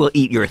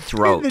eat your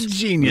throat. The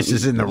genius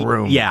is in the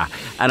room. Yeah,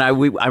 and I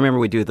remember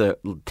we do the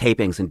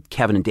tapings, and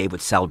Kevin and Dave would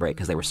celebrate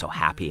because they were so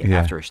happy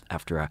after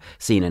a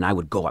scene, and I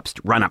would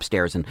run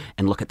upstairs and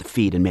look at the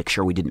feed and make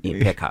sure we didn't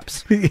need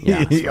pickups.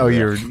 Yeah,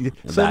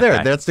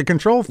 that's the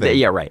control thing.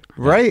 Yeah, right.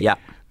 Right. Yeah,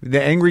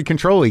 the angry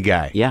control-y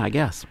guy. Yeah, I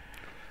guess.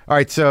 All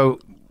right, so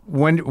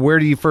where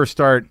do you first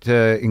start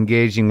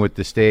engaging with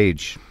the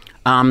stage?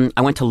 I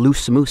went to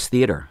Loose Moose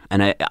Theater,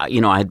 and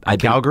I'd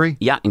Calgary?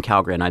 Yeah, in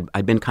Calgary, and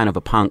I'd been kind of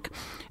a punk,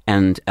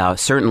 and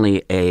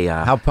certainly a...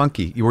 How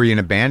punky? Were you in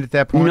a band at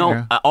that point?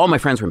 No, all my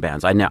friends were in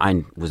bands.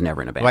 I was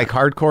never in a band. Like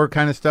hardcore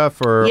kind of stuff?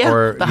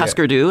 Or the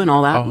Husker Du and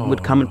all that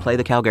would come and play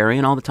the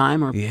Calgarian all the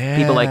time, or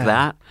people like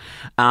that.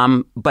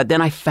 But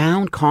then I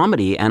found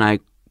comedy, and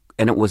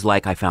it was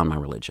like I found my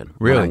religion.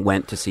 Really? When I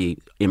went to see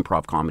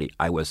improv comedy,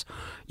 I was,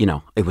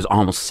 it was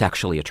almost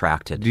sexually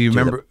attracted. Do you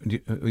remember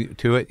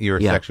to it? You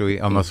were sexually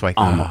almost like...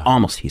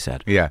 Almost, he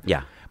said. Yeah.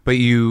 Yeah. But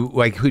you,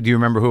 like, do you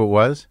remember who it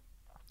was?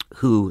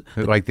 Who?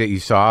 Like that you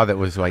saw that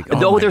was like,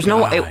 there's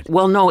God.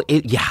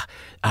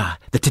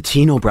 The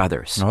Totino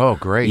brothers. Oh,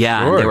 great.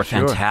 Yeah, sure, and they were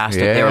sure.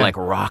 fantastic. Yeah. They were like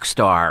rock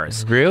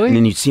stars. Really? And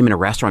then you'd see them in a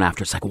restaurant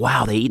after. It's like,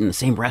 wow, they eat in the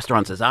same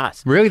restaurants as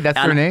us. Really? That's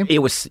their name? It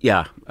was,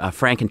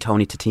 Frank and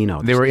Tony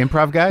Totino. They were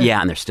improv guys?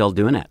 Yeah, and they're still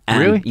doing it.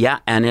 And, really? Yeah,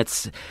 and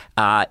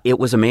it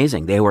was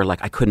amazing. They were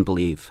like, I couldn't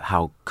believe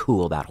how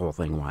cool that whole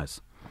thing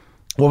was.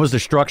 What was the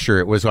structure?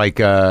 It was like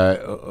how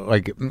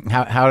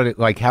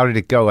did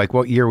it go? Like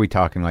what year are we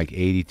talking? Like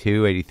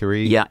 82,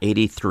 83? Yeah,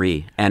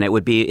 83. And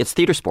it's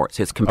theater sports.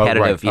 It's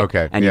competitive.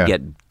 Okay. And you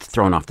get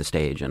thrown off the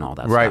stage and all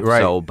that stuff.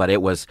 Right. So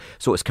it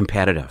was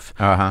competitive.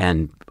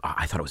 And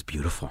I thought it was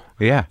beautiful.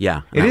 Yeah.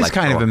 Yeah. It is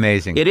kind of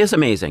amazing. It is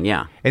amazing,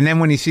 yeah. And then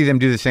when you see them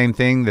do the same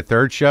thing, the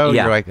third show,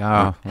 you're like,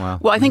 oh, well.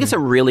 Well, I think it's a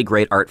really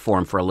great art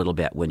form for a little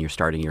bit when you're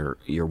starting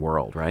your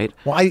world, right?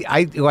 Well,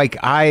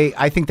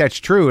 I think that's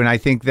true, and I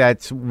think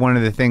that's one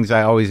of the things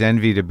I always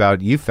envied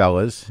about you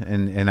fellas,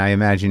 and I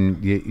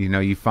imagine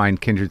you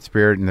find kindred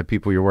spirit in the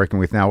people you're working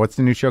with now. What's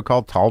the new show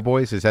called? Tall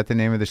Boys? Is that the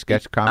name of the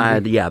sketch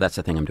comedy? Yeah, that's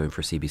the thing I'm doing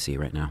for CBC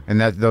right now. And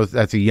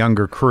that's a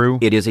younger crew?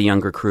 It is a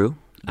younger crew.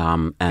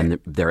 And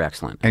they're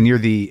excellent. And you're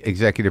the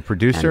executive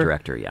producer? And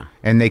director, yeah.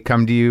 And they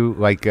come to you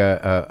like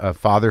a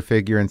father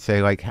figure and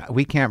say, like,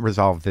 we can't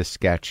resolve this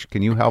sketch.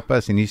 Can you help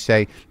us? And you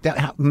say,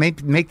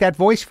 make that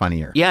voice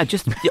funnier. Yeah,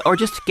 just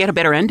get a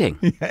better ending.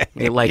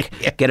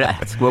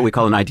 That's what we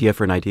call an idea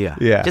for an idea.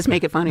 Yeah. Just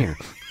make it funnier.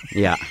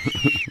 Yeah.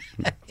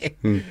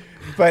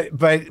 But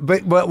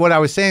what I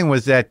was saying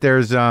was that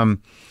there's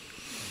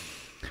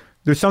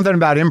something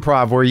about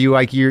improv where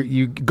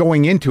you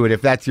going into it,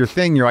 if that's your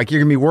thing, you're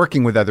gonna be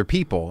working with other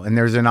people, and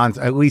there's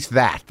at least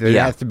that there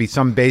has to be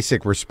some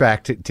basic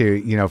respect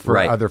to for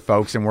other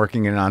folks and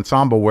working in an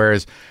ensemble.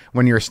 Whereas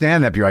when you're a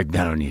stand-up, you're like,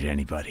 I don't need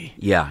anybody.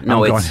 Yeah,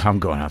 I'm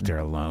going out there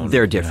alone.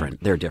 They're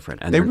different. They're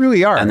different. And they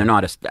really are, and they're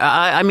not as.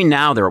 I mean,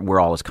 now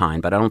we're all as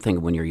kind, but I don't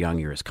think when you're young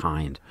you're as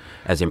kind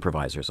as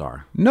improvisers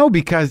are. No,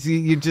 because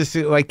you just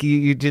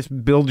you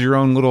just build your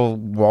own little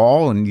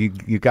wall, and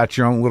you got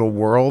your own little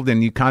world,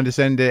 and you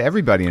condescend to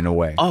everybody in a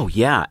way. Oh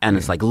yeah, and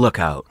it's like, look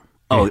out,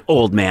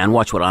 old man,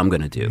 watch what I'm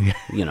going to do.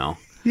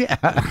 Yeah,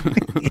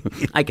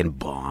 I can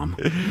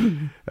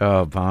bomb.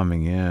 Oh,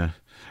 bombing, yeah.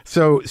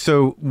 So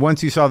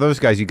once you saw those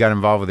guys, you got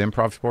involved with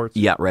improv sports?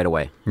 Yeah, right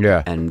away.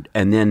 Yeah, and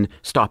then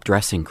stopped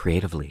dressing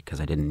creatively because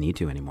I didn't need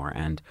to anymore,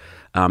 and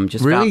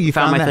just really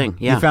found my that, thing.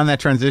 Yeah, you found that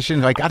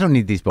transition. Like, I don't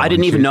need these. I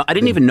didn't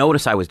even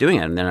notice I was doing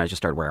it, and then I just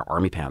started wearing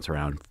army pants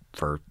around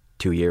for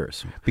 2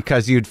 years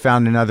because you'd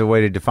found another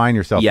way to define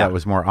yourself that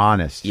was more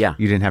honest. Yeah,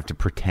 you didn't have to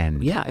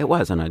pretend. Yeah, it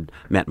was, and I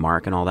met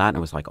Mark and all that, and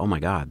it was like, oh my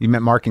god. You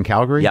met Mark in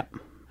Calgary? Yep.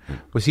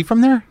 Was he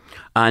from there?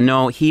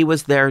 No, he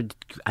was there,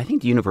 I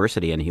think,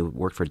 university, and he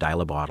worked for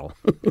Dial-A-Bottle.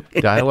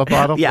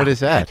 Dial-A-Bottle? Yeah. What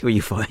is that?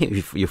 You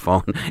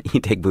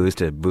take booze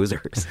to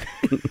boozers.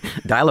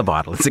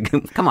 Dial-A-Bottle.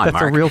 Come on, That's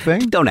Mark. a real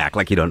thing? Don't act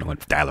like you don't know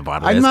what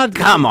Dial-A-Bottle is. I'm not.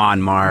 Come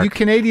on, Mark. You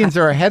Canadians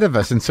are ahead of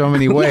us in so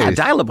many ways. Yeah,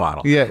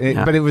 Dial-A-Bottle.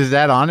 Yeah, but it was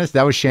that honest?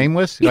 That was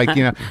shameless? Like,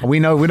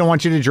 we know we don't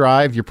want you to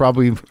drive. You're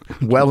probably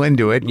well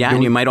into it. Yeah,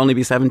 and you might only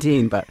be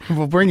 17, but...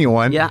 We'll bring you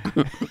one. Yeah.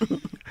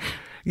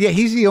 Yeah,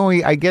 he's the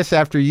only, I guess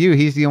after you,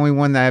 he's the only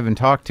one that I haven't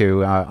talked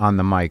to on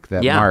the mic,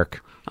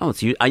 Mark. Oh,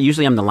 I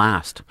usually am the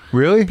last.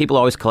 Really? People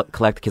always collect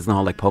the kids in the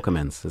hall like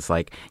Pokemons. It's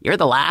like, you're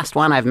the last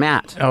one I've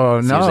met. Oh,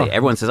 no.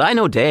 Everyone says, I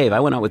know Dave. I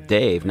went out with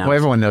Dave. Now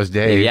everyone knows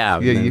Dave. Yeah.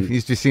 You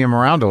used to see him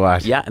around a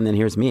lot. Yeah, and then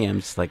here's me. I'm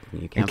just like,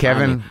 you can't And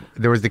Kevin, find me.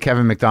 there was the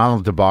Kevin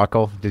McDonald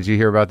debacle. Did you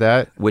hear about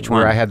that? Which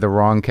one? Where I had the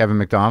wrong Kevin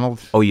McDonald.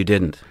 Oh, you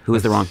didn't? Who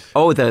was the wrong?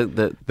 Oh,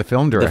 the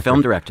film director. The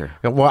film director.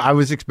 Well, I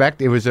was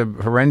it was a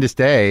horrendous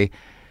day.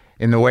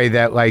 In the way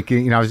that,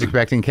 I was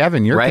expecting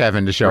Kevin,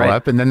 Kevin, to show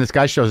up, and then this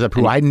guy shows up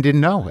who I didn't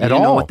know at all.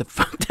 Didn't know what the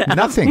fuck to ask.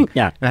 Nothing.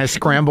 Yeah. And I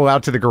scramble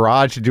out to the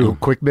garage to do a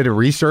quick bit of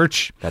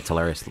research. That's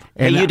hilarious.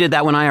 And you did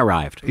that when I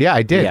arrived. Yeah,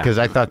 I did, because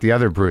I thought the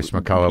other Bruce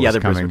McCulloch was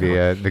coming,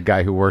 the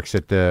guy who works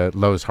at the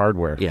Lowe's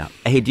Hardware. Yeah.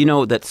 Hey, do you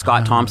know that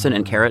Scott Thompson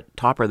and Carrot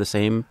Top are the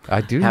same?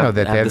 I do know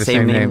that they have the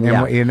same name.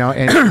 Yeah.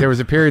 And there was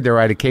a period there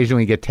where I'd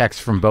occasionally get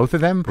texts from both of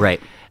them. Right.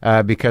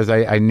 Because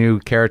I knew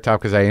Carrot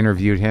Top because I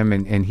interviewed him,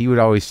 and he would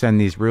always send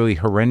these really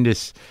horrendous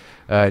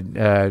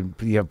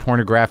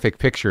pornographic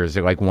pictures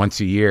like once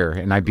a year,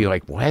 and I'd be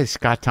like, "Why is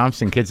Scott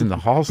Thompson, Kids in the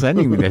Hall,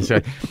 sending me this?"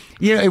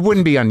 It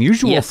wouldn't be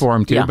unusual for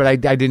him to, but I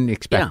didn't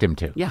expect him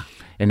to. Yeah,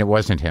 and it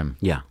wasn't him.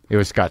 Yeah, it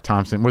was Scott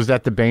Thompson. Was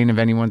that the bane of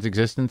anyone's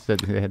existence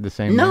that they had the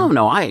same? No, name?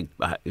 no, I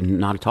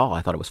not at all.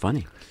 I thought it was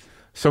funny.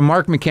 So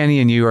Mark McKinney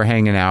and you are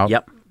hanging out.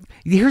 Yep.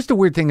 Here's the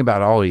weird thing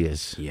about all he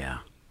is. Yeah.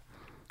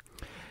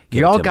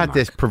 You all got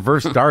this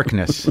perverse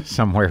darkness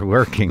somewhere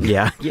lurking.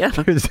 Yeah, yeah.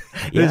 There's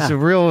a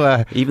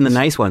real... even the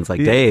nice ones,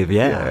 like Dave,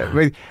 yeah.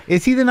 But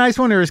is he the nice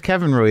one, or is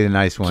Kevin really the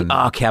nice one?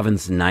 Oh,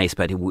 Kevin's nice,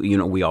 but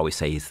we always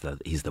say he's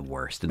the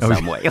worst in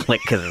some way.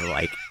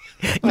 Because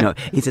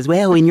he says,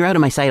 well, when you're out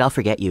of my sight, I'll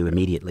forget you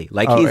immediately.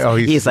 Like,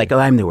 he's like, oh,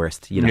 I'm the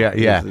worst.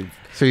 Yeah.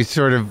 So he's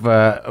sort of,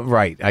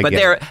 right, but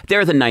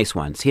they're the nice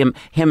ones. Him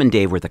and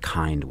Dave were the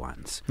kind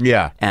ones.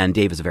 Yeah. And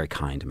Dave is a very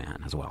kind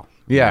man as well.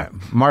 Yeah,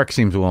 Mark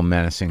seems a little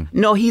menacing.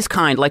 No, he's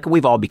kind. Like,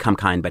 we've all become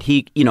kind, but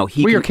he. Well,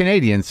 you're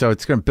Canadian, so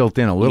it's built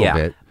in a little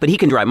bit. But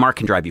Mark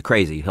can drive you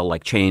crazy. He'll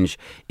change,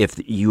 if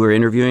you were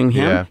interviewing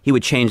him, he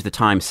would change the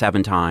time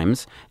 7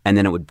 times, and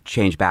then it would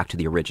change back to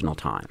the original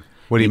time.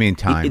 What do you mean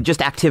time?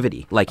 Just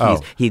activity. Like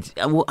he's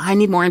well, I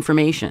need more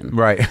information.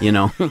 Right. You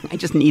know, I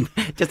just need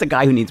just a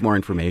guy who needs more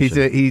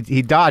information.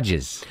 He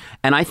dodges.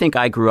 And I think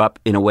I grew up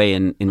in a way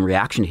in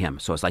reaction to him.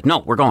 So it's like, no,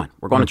 we're going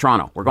to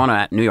Toronto. We're going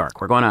to New York.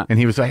 We're going to. And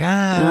he was like,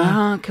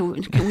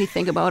 can we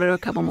think about it a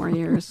couple more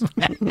years?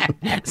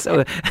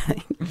 So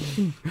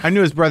I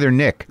knew his brother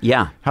Nick.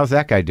 Yeah. How's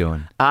that guy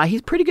doing?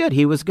 He's pretty good.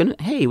 He was gonna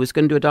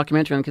do a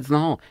documentary on Kids in the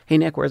Hall. Hey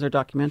Nick, where's our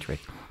documentary?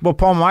 Well,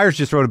 Paul Myers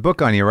just wrote a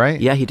book on you,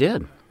 right? Yeah, he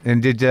did.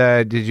 And did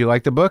you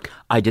like the book?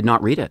 I did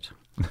not read it.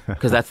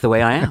 Because that's the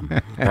way I am,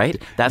 right?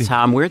 That's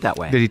how I'm weird that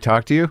way. Did he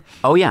talk to you?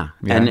 Oh, yeah.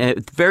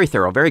 And very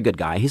thorough, very good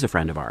guy. He's a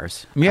friend of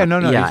ours. Yeah,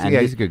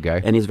 he's a good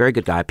guy. And he's a very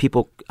good guy.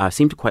 People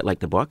seem to quite like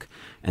the book,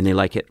 and they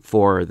like it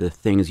for the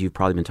things you've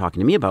probably been talking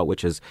to me about,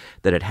 which is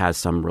that it has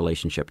some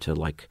relationship to,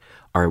 like,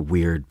 our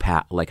weird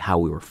like how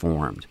we were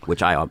formed,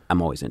 which I'm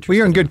always interested in. Well,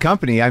 you're in good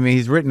company. I mean,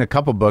 he's written a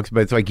couple books,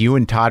 but it's like you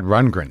and Todd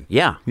Rundgren.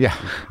 Yeah. Yeah.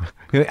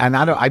 And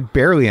I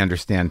barely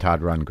understand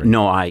Todd Rundgren.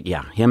 No,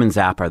 him and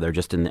Zappa, they're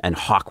just and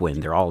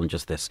Hawkwind, they're all in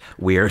just this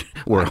weird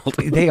world.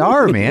 They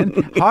are, man.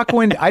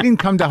 Hawkwind, I didn't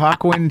come to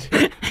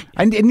Hawkwind.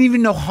 I didn't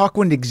even know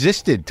Hawkwind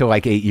existed till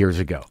like 8 years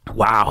ago.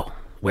 Wow.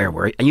 Where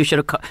were you? And you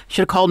should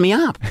have called me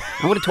up.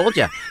 I would have told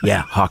you.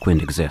 Yeah,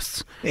 Hawkwind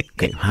exists.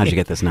 Okay, how'd you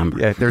get this number?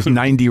 Yeah, there's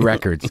 90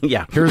 records.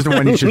 Yeah. Here's the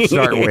one you should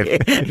start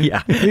with.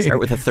 Yeah, start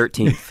with the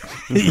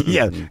 13th.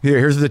 Yeah,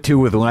 here's the 2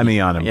 with Lemmy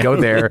on them. Yeah. Go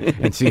there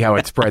and see how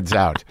it spreads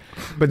out.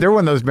 But they're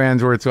one of those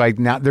bands where it's like,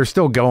 now they're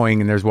still going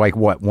and there's like,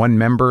 what, 1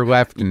 member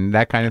left and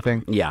that kind of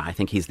thing? Yeah, I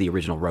think he's the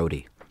original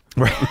roadie.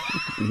 Right.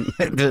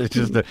 It's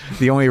just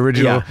the only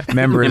original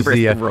member is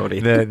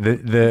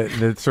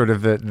the sort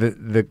of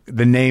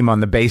the name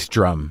on the bass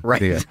drum.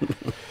 Right. Yeah.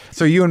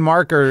 So you and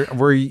Mark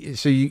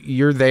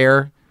you're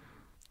there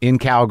in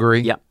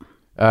Calgary. Yep.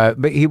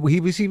 But he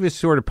was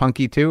sort of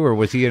punky too, or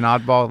was he an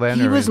oddball then?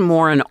 He was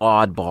more an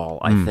oddball,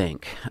 I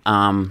think.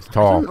 Tall.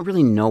 I don't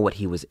really know what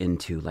he was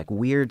into, like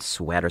weird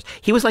sweaters.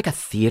 He was like a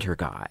theater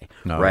guy,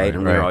 right?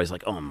 And we were always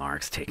like, oh,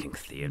 Mark's taking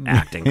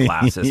acting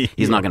classes.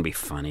 He's not going to be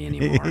funny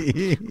anymore.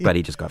 But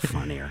he just got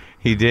funnier.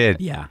 He did.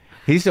 Yeah.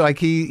 He's like,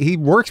 he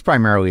works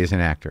primarily as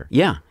an actor.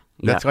 Yeah.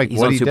 That's like he's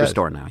what on he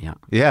Superstore does. now. Yeah.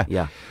 Yeah.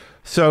 Yeah.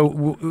 So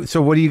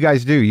what do you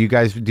guys do?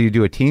 Do you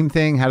do a team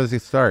thing? How does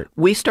it start?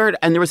 We started,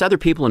 and there was other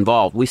people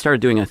involved. We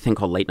started doing a thing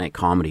called late night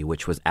comedy,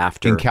 which was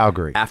in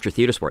Calgary. After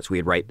Theater Sports.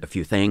 We'd write a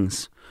few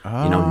things,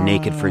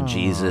 Naked for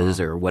Jesus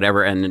or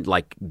whatever, and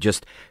like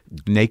just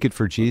Naked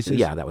for Jesus.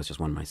 Yeah, that was just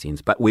one of my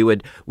scenes. But we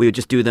would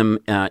just do them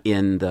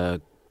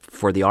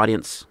for the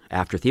audience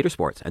after Theater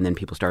Sports, and then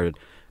people started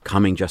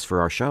coming just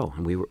for our show,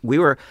 and we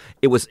were.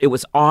 It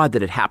was odd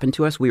that it happened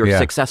to us. We were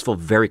successful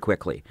very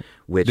quickly.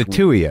 The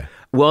two of you.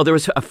 Well, there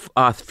was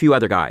a few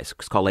other guys.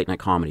 It's called Late Night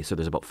Comedy, so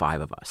there's about 5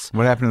 of us.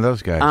 What happened to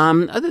those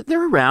guys?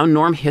 They're around.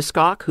 Norm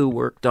Hiscock, who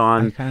worked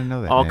on I kind of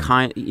know that all name.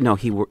 kind.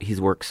 He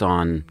works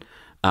on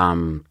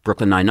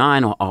Brooklyn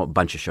Nine-Nine, a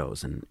bunch of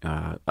shows, and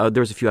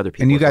there's a few other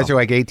people. And you guys are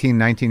like 18,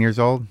 19 years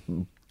old.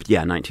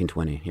 Yeah, 19,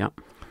 20. Yeah.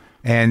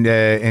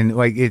 And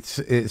like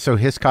so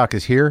Hiscock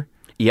is here.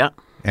 Yeah.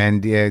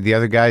 And the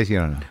other guys, you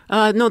don't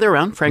know. No, they're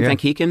around. Frank Van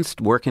Keeken's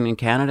working in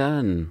Canada,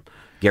 and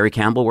Gary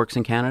Campbell works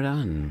in Canada.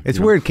 And it's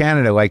weird,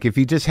 Canada. Like if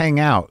you just hang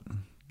out,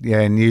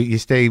 and you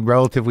stay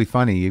relatively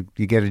funny,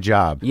 you get a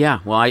job. Yeah,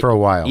 well, for a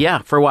while. Yeah,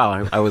 for a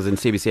while. I was in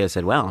CBC. I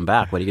said, "Well, I'm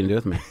back. What are you going to do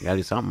with me? You got to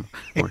do something."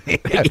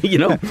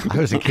 I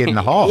was a kid in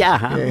the hall. Yeah,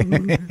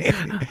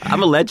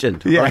 I'm a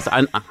legend. Yeah.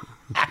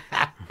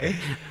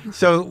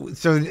 So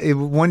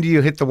when do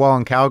you hit the wall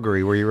in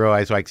Calgary where you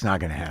realize like it's not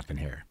going to happen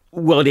here?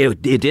 Well,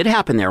 it did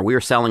happen there. We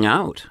were selling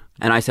out.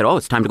 And I said, oh,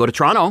 it's time to go to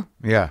Toronto.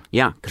 Yeah.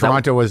 Yeah.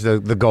 Toronto was the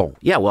goal.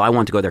 Yeah, well, I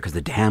wanted to go there because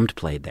the Damned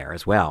played there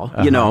as well,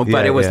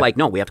 but it was like,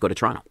 no, we have to go to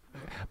Toronto.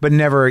 But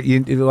never,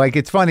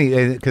 it's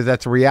funny because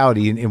that's a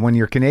reality. And when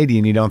you're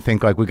Canadian, you don't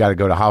think like we got to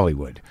go to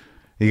Hollywood.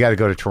 You got to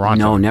go to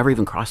Toronto. No, never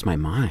even crossed my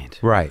mind.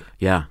 Right.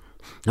 Yeah.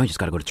 No, you just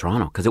got to go to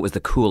Toronto because it was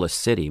the coolest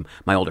city.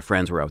 My older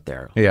friends were out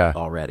there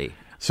already.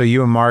 So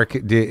you and Mark,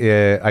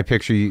 I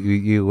picture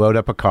you load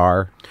up a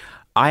car.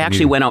 I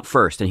actually went out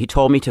first, and he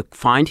told me to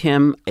find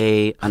him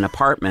an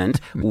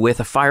apartment with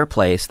a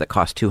fireplace that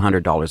cost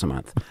 $200 a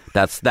month.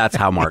 That's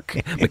how Mark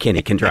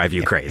McKinney can drive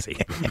you crazy.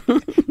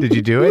 Did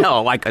you do it?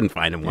 No, I couldn't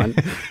find him one.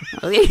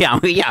 Yeah,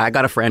 I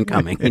got a friend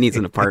coming. He needs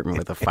an apartment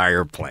with a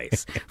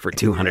fireplace for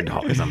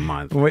 $200 a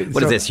month.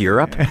 What is this,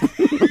 Europe?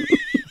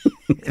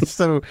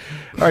 So, all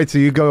right, so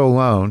you go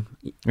alone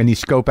and you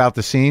scope out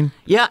the scene?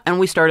 Yeah, and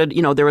we started,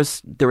 there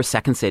was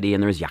Second City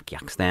and there was Yuck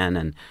Yucks then,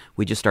 and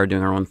we just started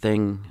doing our own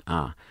thing.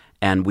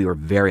 And we were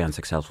very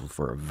unsuccessful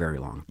for a very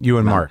long You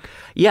and Mark?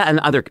 Yeah,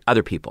 and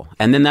other people.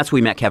 And then that's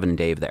when we met Kevin and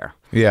Dave there.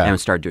 Yeah. And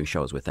started doing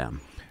shows with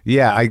them.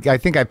 Yeah, I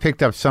think I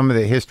picked up some of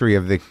the history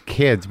of the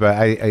kids, but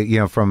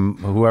I from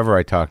whoever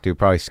I talked to,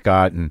 probably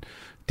Scott and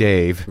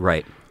Dave.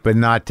 Right. But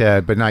not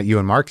you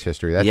and Mark's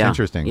history. That's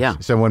interesting. Yeah.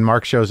 So when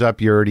Mark shows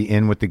up, you're already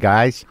in with the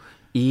guys?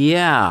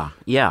 Yeah.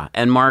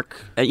 And Mark,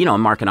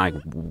 Mark and I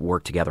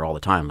work together all the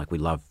time. Like we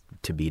love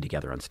to be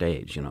together on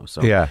stage,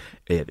 So Yeah.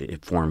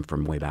 it formed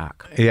from way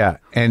back. Yeah,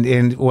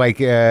 and like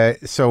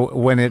so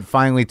when it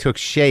finally took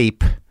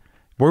shape,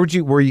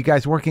 were you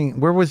guys working?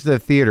 Where was the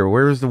theater?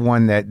 Where was the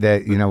one that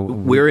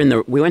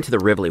We went to the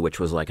Rivoli, which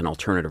was like an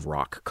alternative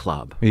rock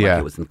club. Yeah. Like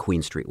it was in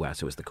Queen Street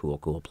West. It was the cool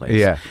place.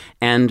 Yeah.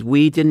 And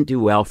we didn't do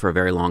well for a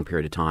very long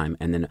period of time.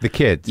 And then the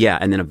kids? Yeah,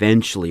 and then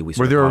eventually we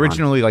Were there caught on.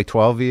 originally like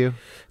 12 of you?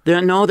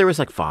 There was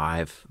like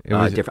 5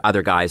 different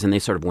other guys, and they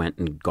sort of went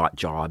and got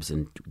jobs,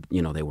 and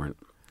they weren't.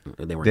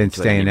 They weren't Didn't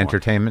into it stay in anymore.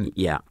 entertainment?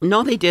 Yeah.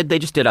 No, they did. They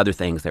just did other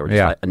things. They were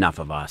just like, enough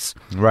of us.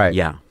 Right.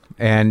 Yeah.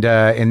 And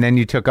then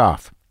you took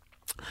off.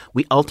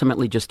 We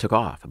ultimately just took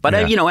off. But,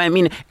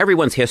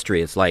 everyone's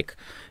history is like,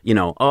 and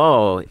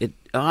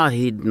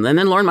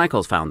then Lorne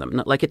Michaels found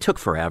them. Like, it took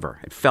forever.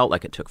 It felt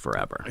like it took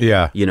forever.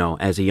 Yeah.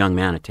 As a young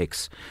man, it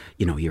takes,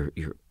 your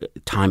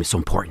time is so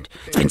important.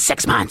 It's been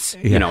 6 months.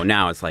 Yeah.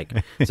 Now it's like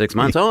 6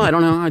 months. Oh, I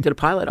don't know. I did a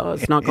pilot. Oh,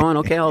 it's not going.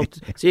 Okay, I'll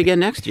see you again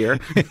next year.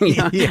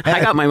 Yeah.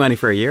 I got my money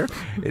for a year.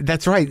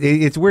 That's right.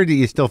 It's weird that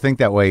you still think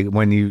that way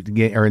when you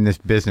are in this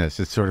business.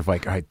 It's sort of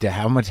like, all right,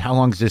 how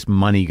long is this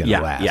money going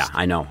to last? Yeah,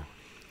 I know.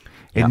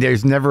 And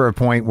there's never a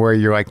point where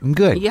you're like, I'm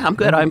good. Yeah, I'm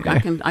good.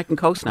 I can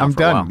coast now. I'm for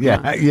done. A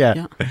while.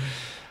 Yeah.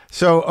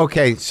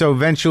 So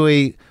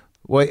eventually,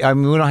 we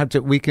don't have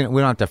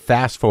to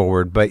fast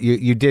forward, but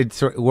you did.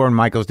 Lorne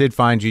Michaels did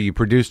find you. You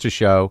produced a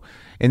show,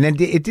 and then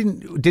did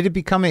it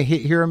become a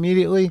hit here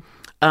immediately?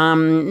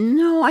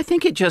 No, I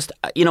think it just,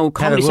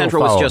 Comedy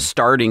Central was just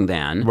starting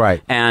then.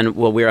 Right. And,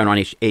 we were on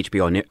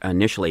HBO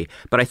initially,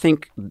 but I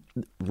think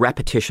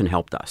repetition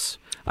helped us.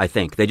 I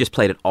think they just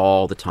played it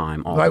all the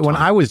time. When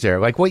I was there,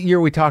 like what year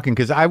are we talking?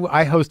 Because I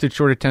hosted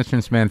Short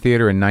Attention Span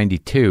Theater in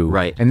 '92,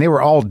 right? And they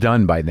were all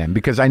done by then.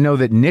 Because I know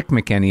that Nick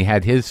McKinney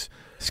had his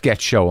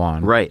sketch show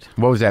on, right?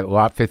 What was that?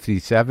 Lot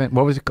 57.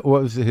 What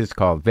was his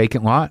called?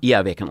 Vacant Lot.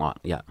 Yeah, Vacant Lot.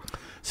 Yeah.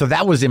 So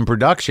that was in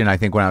production, I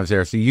think, when I was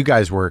there. So you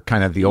guys were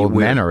kind of the old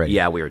men already.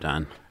 Yeah, we were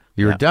done.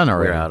 You were done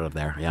already. We were out of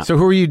there. Yeah. So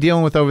who were you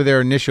dealing with over there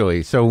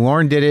initially? So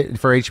Lorne did it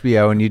for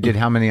HBO, and you did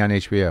how many on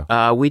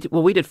HBO?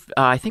 We did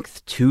I think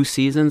 2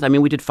 seasons. I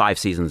mean, we did 5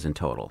 seasons in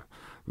total.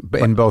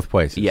 In both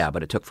places. Yeah,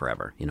 but it took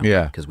forever,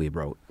 Yeah. because we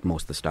wrote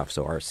most of the stuff,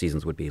 so our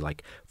seasons would be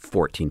like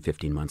 14,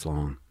 15 months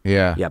long.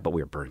 Yeah. Yeah, but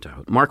we were burnt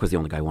out. Mark was the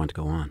only guy who wanted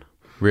to go on.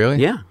 Really?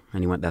 Yeah,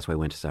 and that's why he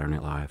went to Saturday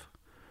Night Live.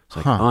 It's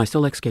like, I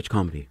still like sketch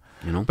comedy,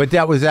 But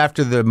that was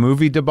after the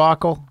movie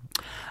debacle?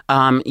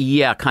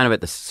 Yeah, kind of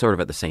at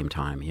the same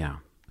time, yeah.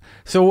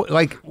 So,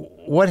 like,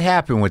 what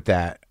happened with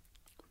that?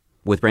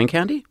 With Brain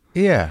Candy?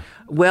 Yeah.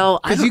 Well,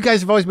 because you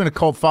guys have always been a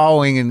cult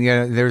following, and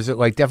there's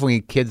like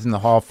definitely kids in the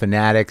hall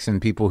fanatics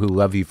and people who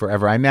love you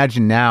forever. I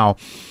imagine now,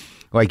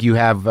 like you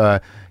have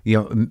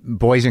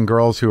boys and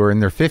girls who are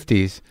in their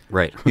 50s,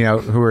 right?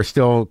 Who are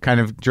still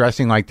kind of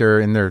dressing like they're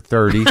in their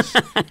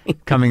 30s,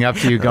 coming up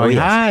to you going,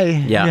 "Hi."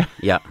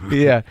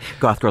 Yeah.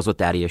 Goth girls with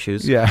daddy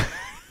issues. Yeah.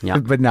 Yeah.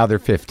 But now they're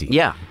 50.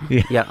 Yeah.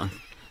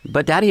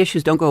 But daddy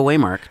issues don't go away,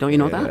 Mark. Don't you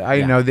know that?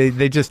 I know.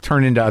 They just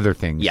turn into other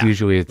things. Yeah.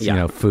 Usually it's,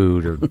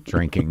 food or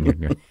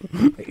drinking.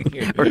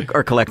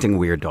 or collecting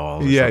weird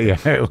dolls.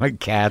 Yeah, like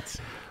cats.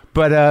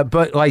 But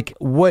like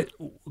what,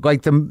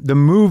 like the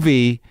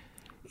movie,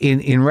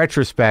 in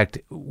retrospect,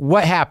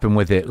 what happened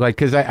with it? Like,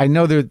 because I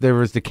know there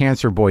was the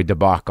Cancer Boy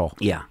debacle.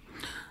 Yeah.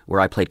 Where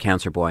I played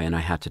Cancer Boy, and I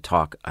had to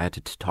talk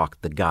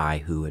the guy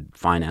who had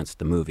financed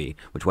the movie,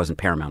 which wasn't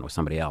Paramount, it was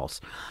somebody else,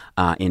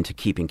 into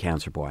keeping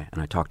Cancer Boy.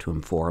 And I talked to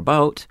him for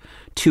about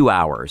 2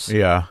 hours.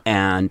 Yeah.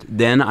 And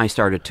then I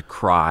started to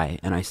cry,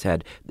 and I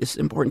said, "This is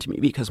important to me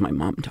because my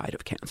mom died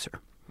of cancer."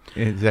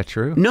 Is that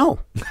true? No.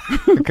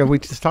 Because we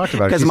just talked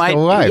about it. She's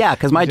still alive. Yeah,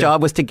 because my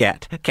job was to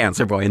get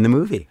Cancer Boy in the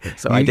movie.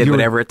 So I did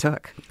whatever it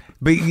took.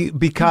 But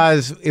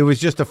because it was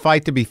just a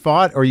fight to be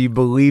fought, or you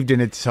believed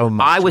in it so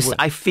much?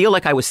 I feel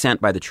like I was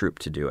sent by the troupe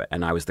to do it,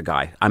 and I was the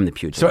guy. I'm the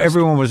pugilist. So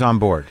everyone was on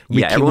board.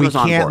 Everyone was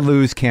on board. We can't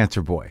lose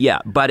Cancer Boy.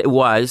 Yeah, but it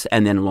was,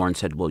 and then Lorne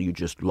said, "Well, you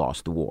just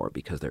lost the war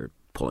because they're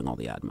pulling all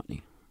the ad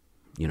money."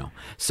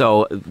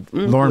 So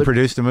Lorne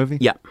produced the movie?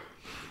 Yeah.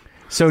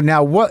 So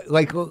now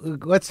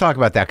let's talk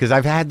about that, because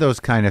I've had those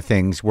kind of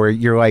things where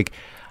you're like,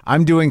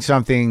 I'm doing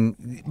something.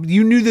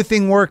 You knew the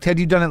thing worked. Had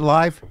you done it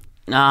live?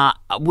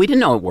 We didn't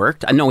know it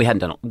worked. No, we hadn't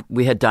done it.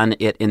 We had done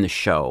it in the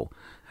show,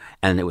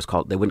 and it was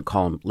called. They wouldn't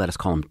let us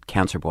call him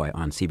Cancer Boy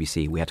on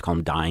CBC. We had to call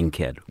him Dying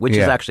Kid, which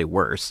is actually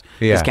worse.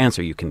 Because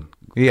cancer, you can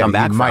come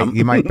back from.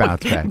 You might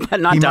bounce back.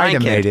 But not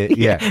Dying Kid. Made it.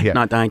 Yeah.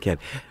 Not Dying Kid.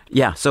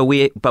 Yeah. So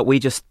we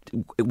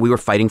were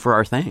fighting for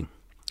our thing.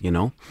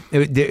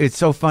 It's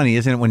so funny,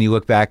 isn't it, when you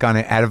look back on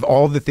it? Out of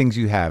all the things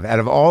you have, out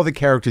of all the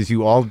characters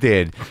you all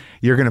did,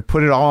 you're going to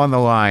put it all on the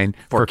line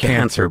for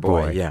Cancer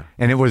Boy. Yeah.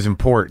 And it was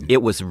important.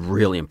 It was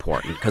really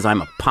important because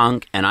I'm a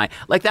punk, and I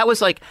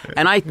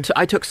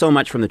took so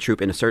much from the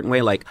troupe in a certain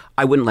way. Like,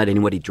 I wouldn't let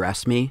anybody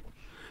dress me.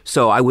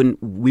 So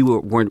we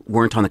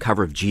weren't on the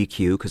cover of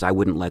GQ because I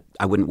wouldn't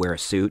wear a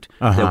suit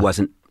that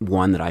wasn't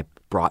one that I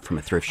brought from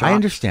a thrift shop. I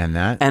understand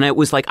that. And it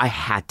was like I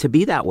had to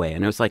be that way,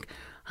 and it was like,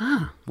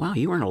 Wow,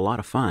 you were in a lot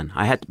of fun.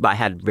 I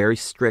had very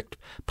strict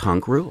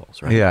punk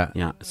rules, right?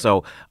 Yeah.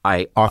 So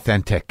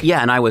Authentic.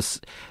 Yeah, and I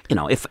was,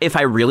 if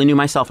I really knew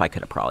myself, I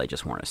could have probably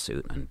just worn a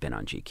suit and been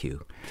on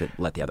GQ to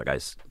let the other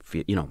guys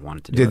feel,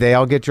 wanted to do it. Did they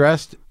all get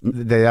dressed?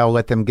 Did they all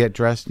let them get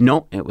dressed?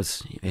 No, it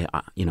was,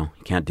 you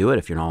can't do it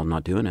if you're all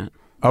not doing it.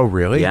 Oh,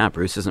 really? Yeah,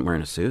 Bruce isn't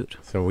wearing a suit.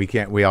 So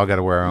we all got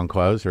to wear our own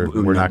clothes, or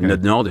we're not going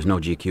to? No, there's no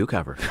GQ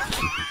cover.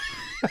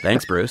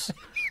 Thanks, Bruce.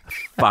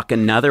 Fuck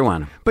another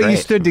one. But Great. you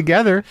stood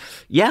together.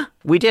 Yeah,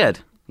 we did.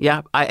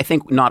 Yeah, I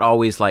think not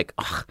always like,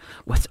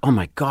 oh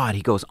my God,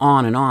 he goes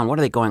on and on. What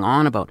are they going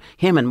on about?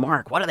 Him and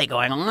Mark, what are they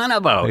going on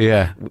about?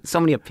 Yeah. So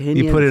many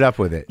opinions. You put it up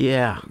with it.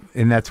 Yeah.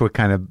 And that's what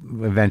kind of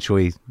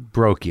eventually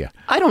broke you.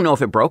 I don't know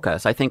if it broke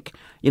us. I think,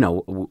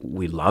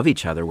 we love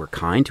each other. We're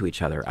kind to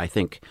each other. I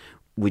think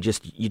you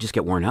just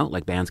get worn out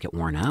like bands get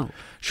worn out.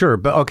 Sure.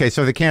 But okay,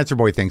 so the Cancer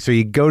Boy thing. So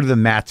you go to the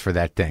Mats for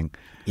that thing.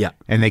 Yeah.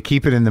 And they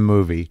keep it in the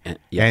movie.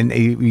 Yeah. And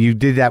you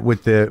did that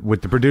with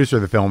the producer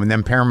of the film, and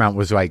then Paramount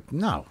was like,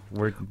 no,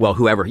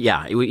 whoever,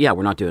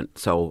 we're not doing it.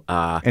 So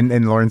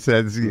and Lauren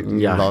says you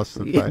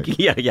lost the fight.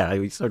 Yeah,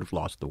 we sort of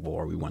lost the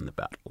war, we won the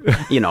battle.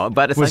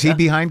 But it's was he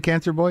behind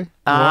Cancer Boy?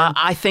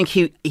 I think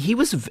he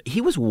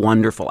was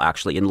wonderful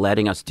actually in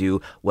letting us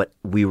do what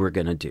we were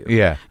going to do.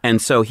 Yeah. And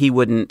so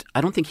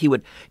I don't think he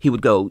would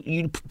go,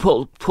 you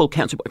pull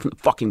Cancer Boy from the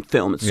fucking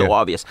film, it's so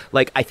obvious.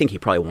 Like, I think he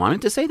probably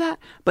wanted to say that,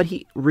 but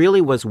he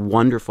really was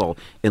wonderful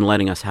in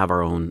letting us have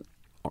our own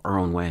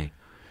way.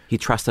 He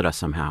trusted us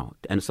somehow,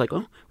 and it's like,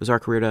 it was our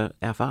career to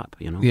F up,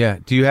 Yeah.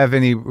 Do you have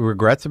any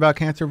regrets about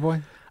Cancer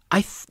Boy?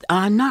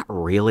 Not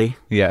really.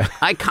 Yeah.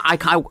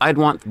 I'd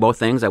want both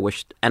things. I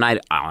wish, and I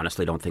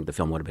honestly don't think the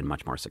film would have been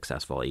much more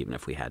successful even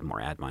if we had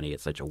more ad money.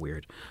 It's such a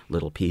weird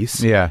little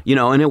piece. Yeah.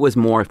 And it was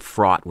more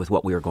fraught with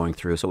what we were going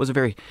through. So it was a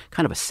very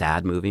kind of a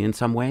sad movie in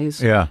some ways.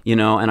 Yeah.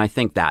 And I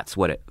think that's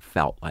what it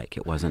felt like.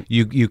 It wasn't.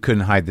 You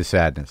couldn't hide the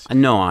sadness.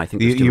 No, I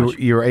think there's too much.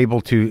 You were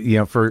able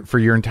to, for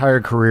your entire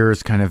career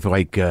is kind of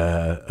like,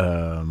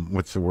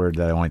 what's the word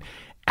that I want?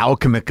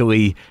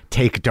 Alchemically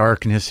take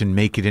darkness and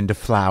make it into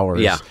flowers.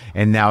 Yeah.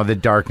 And now the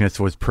darkness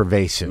was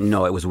pervasive.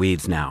 No, it was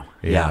weeds now.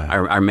 Yeah.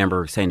 I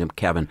remember saying to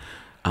Kevin,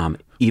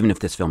 even if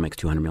this film makes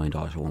 $200 million,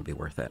 it won't be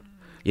worth it.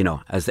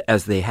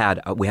 As we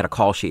had a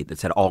call sheet that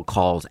said all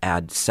calls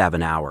add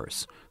 7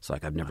 hours. It's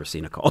like, I've never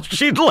seen a call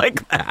sheet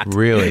like that.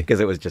 Really?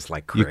 Because it was just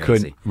like crazy. You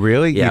couldn't,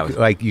 really?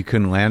 Yeah. You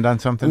couldn't land on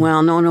something?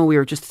 Well, no. We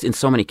were just in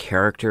so many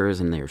characters,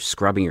 and they were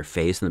scrubbing your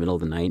face in the middle of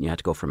the night, and you had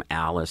to go from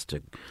Alice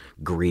to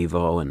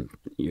Grievo, and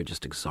you're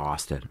just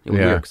exhausted. We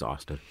were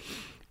exhausted.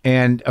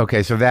 And,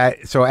 okay, so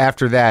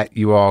after that,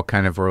 you all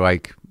kind of were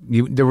like,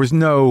 there was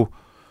no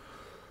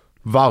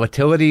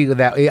volatility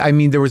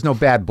there was no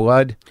bad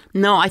blood.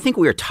 No, I think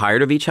we were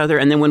tired of each other,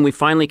 and then when we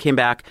finally came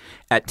back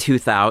in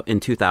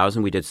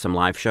 2000 we did some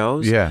live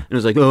shows. Yeah. And it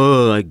was like,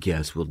 I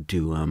guess we'll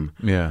do them.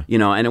 Yeah.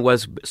 And it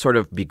was sort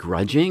of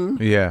begrudging.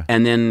 Yeah.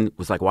 And then it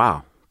was like,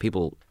 wow,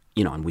 people,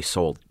 and we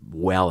sold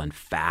well and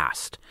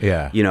fast.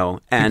 Yeah.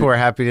 And people are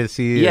happy to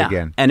see you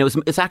again. And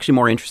it's actually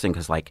more interesting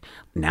because like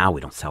now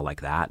we don't sell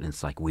like that, and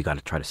it's like we got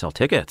to try to sell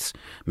tickets.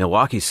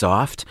 Milwaukee's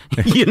soft,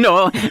 and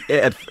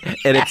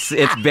it's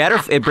better.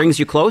 It brings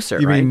you closer.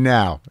 You right? mean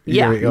now?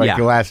 Yeah.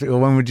 The last.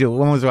 When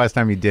was the last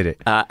time you did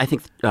it? I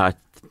think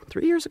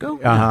 3 years ago.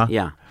 Uh-huh.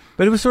 Yeah.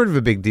 But it was sort of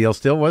a big deal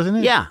still, wasn't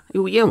it? Yeah.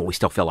 We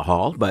still fill a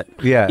hall, but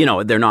yeah.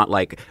 They're not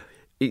like.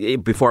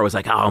 Before it was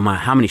like, oh my,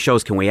 how many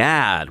shows can we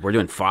add? We're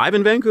doing 5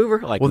 in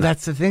Vancouver. Like, well,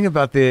 that's the thing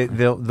about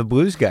the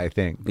blues guy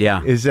thing.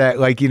 Yeah, is that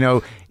like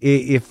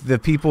if the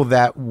people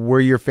that were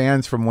your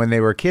fans from when they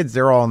were kids,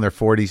 they're all in their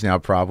 40s now,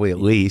 probably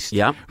at least.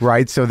 Yeah,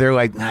 right. So they're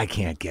like, I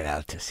can't get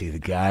out to see the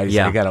guys.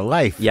 Yeah, I got a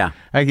life. Yeah,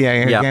 I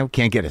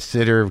can't get a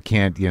sitter. I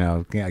can't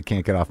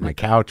get off my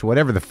couch.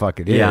 Whatever the fuck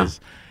it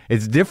is.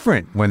 It's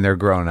different when they're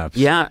grown ups.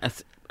 Yeah.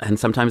 And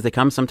sometimes they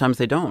come, sometimes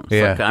they don't.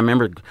 Yeah. Like, I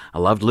remember I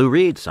loved Lou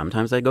Reed.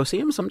 Sometimes I'd go see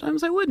him,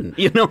 sometimes I wouldn't,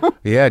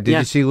 Yeah, did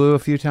you see Lou a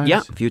few times? Yeah,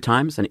 a few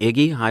times. And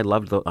Iggy, I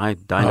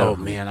dined Oh,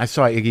 man, I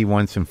saw Iggy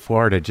once in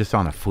Florida just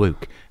on a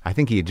fluke. I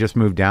think he had just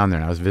moved down there,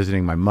 and I was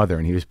visiting my mother,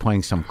 and he was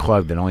playing some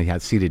club that only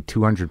had seated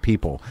 200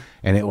 people.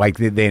 And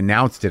they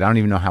announced it. I don't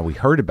even know how we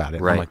heard about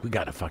it. Right. I'm like, we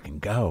got to fucking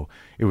go.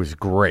 It was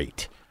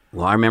great.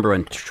 Well, I remember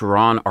in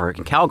Toronto, or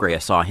in Calgary, I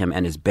saw him,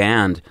 and his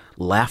band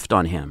left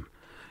on him.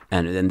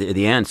 And in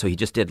the end, so he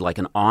just did like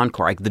an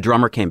encore. The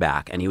drummer came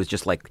back, and he was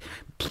just like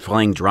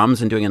playing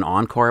drums and doing an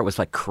encore. It was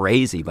like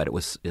crazy, but it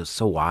was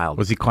so wild.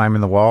 Was he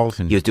climbing the walls?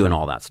 He was doing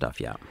all that stuff,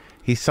 yeah.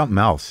 He's something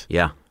else.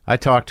 Yeah. I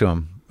talked to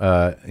him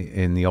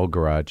in the old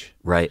garage.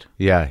 Right.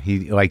 Yeah,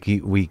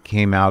 we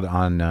came out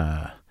on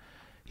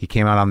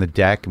the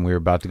deck, and we were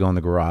about to go in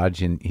the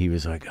garage, and he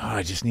was like,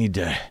 I just need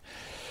to...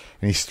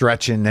 And he's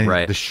stretching, and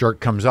the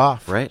shirt comes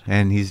off. Right.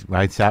 And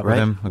I sat with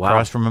him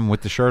across from him with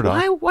the shirt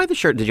off. Why the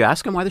shirt? Did you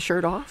ask him why the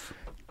shirt off?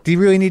 Do you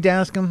really need to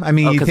ask him? I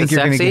mean, you think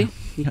you're going to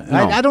get...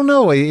 No. I don't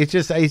know. It's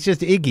just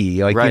Iggy.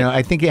 Like,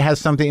 I think it has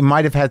something... It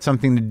might have had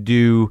something to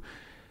do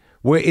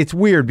Well, it's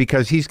weird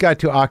because he's got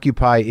to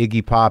occupy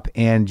Iggy Pop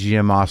and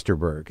Jim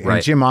Osterberg. And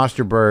Right. Jim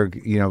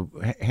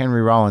Osterberg,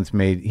 Henry Rollins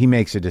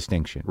makes a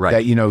distinction. Right.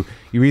 That,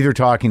 you're either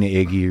talking to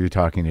Iggy or you're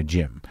talking to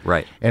Jim.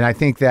 Right. And I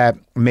think that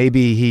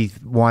maybe he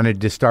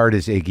wanted to start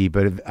as Iggy,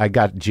 but I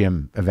got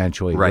Jim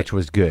eventually, Right. which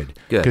was good.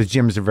 Good. Because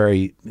Jim's a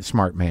very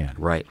smart man.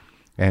 Right.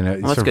 And a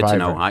Well, that's good to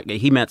survivor. know.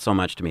 He meant so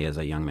much to me as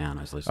a young man.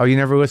 I was listening. Oh, you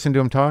never listened to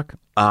him talk?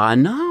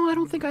 No, I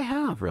don't think I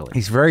have, really.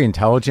 He's very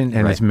intelligent,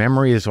 and Right. his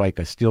memory is like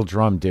a steel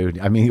drum, dude.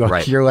 I mean,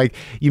 Right.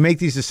 you make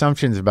these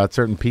assumptions about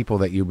certain people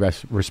that you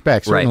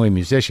respect, certainly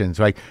musicians.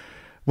 Like,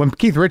 when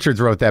Keith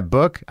Richards wrote that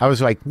book, I was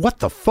like, what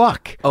the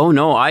fuck? Oh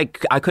no, I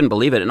couldn't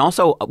believe it. And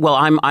also, well,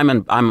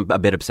 I'm a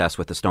bit obsessed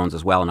with the Stones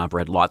as well, and I've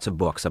read lots of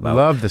books about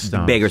Love the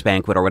Stones. Beggar's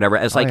Banquet or whatever.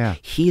 It's like yeah.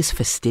 he's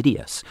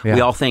fastidious. Yeah.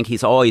 We all think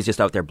he's just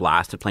out there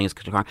blasted playing his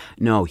guitar.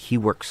 No, he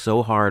works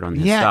so hard on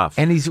this stuff.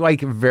 And he's like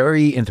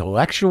very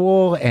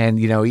intellectual, and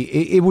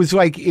it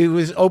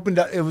was opened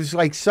up. It was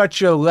like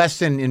such a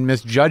lesson in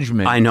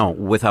misjudgment. I know,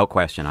 without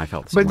question, I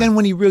felt. The same But then way.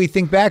 when you really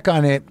think back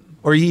on it,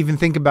 or you even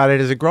think about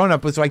it as a grown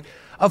up, it's like,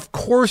 of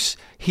course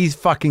he's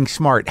fucking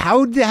smart.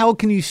 How the hell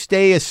can you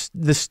stay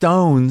the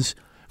Stones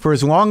for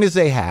as long as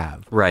they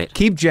have? Right.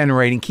 Keep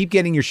generating, keep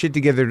getting your shit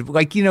together.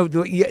 Like,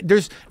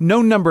 there's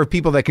no number of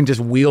people that can just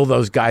wheel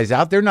those guys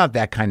out. They're not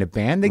that kind of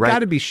band. They Right. got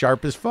to be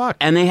sharp as fuck.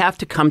 And they have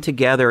to come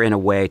together in a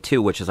way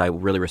too, which is I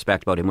really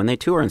respect about him. When they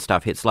tour and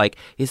stuff, it's like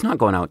he's not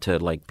going out to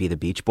like be the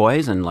Beach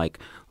Boys and like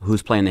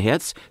who's playing the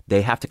hits.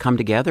 They have to come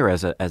together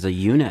as a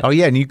unit. Oh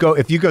yeah, and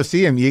if you go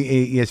see him,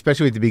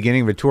 especially at the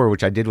beginning of a tour,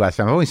 which I did last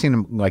time. I've only seen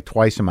him like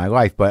twice in my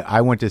life, but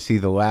I went to see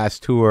the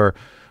last tour,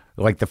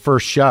 like the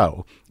first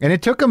show, and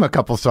it took him a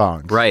couple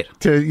songs, Right.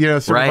 To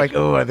sort Right. of like,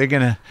 oh, they're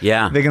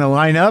gonna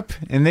line up,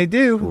 and they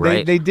do,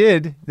 Right. they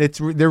did.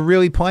 They're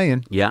really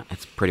playing. Yeah,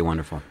 it's pretty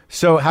wonderful.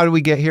 So how do we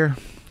get here?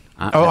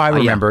 I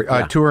remember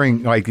yeah.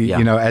 touring, like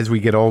as we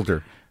get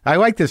older. I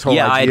like this whole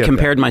Yeah, I idea had of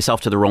compared myself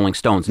to the Rolling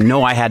Stones.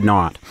 No, I had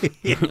not.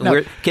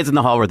 No. Kids in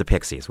the Hall were the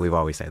Pixies. We've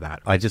always say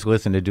that. I just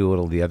listened to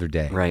Doolittle the other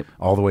day, Right.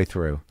 all the way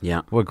through.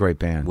 Yeah. What a great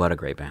band. What a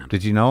great band.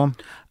 Did you know them?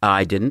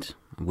 I didn't.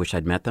 I wish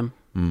I'd met them.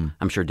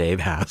 I'm sure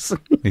Dave has.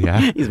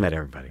 Yeah. He's met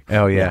everybody.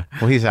 Oh yeah.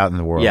 Well, he's out in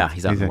the world. Yeah,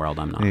 he's out in the world.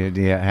 I'm not.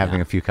 Yeah,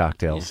 having a few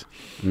cocktails.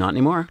 Not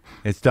anymore.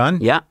 It's done.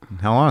 Yeah.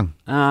 How long?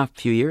 A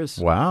few years.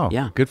 Wow.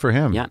 Yeah. Good for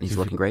him. Yeah, he's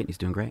looking great. He's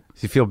doing great.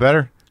 Does he feel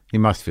better? He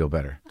must feel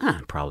better.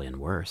 Probably in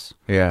worse.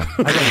 Yeah.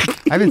 I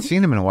haven't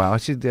seen him in a while. I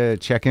should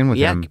check in with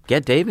Yeah, him.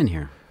 get Dave in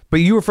here. But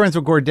you were friends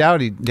with Gord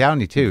Downey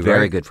too,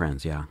 Very right? good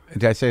friends, yeah.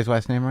 Did I say his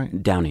last name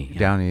right? Downey. Yeah.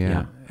 Downey.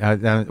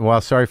 Yeah.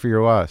 Well, sorry for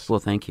your loss. Well,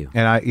 thank you.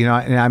 And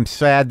and I'm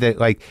sad that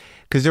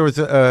because there was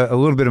a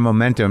little bit of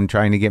momentum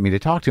trying to get me to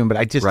talk to him, but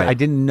I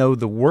didn't know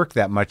the work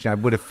that much, and I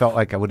would have felt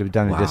like I would have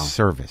done a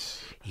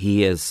disservice.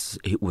 He was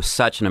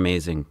such an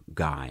amazing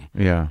guy.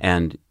 Yeah.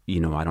 And,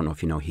 I don't know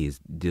if you know, he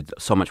did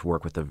so much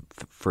work with the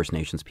First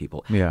Nations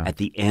people at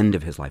the end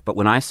of his life. But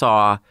when I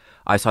saw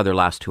their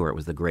last tour, it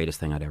was the greatest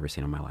thing I'd ever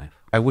seen in my life.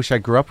 I wish I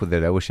grew up with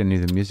it. I wish I knew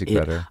the music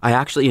better. I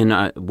actually, in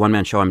a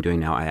one-man show I'm doing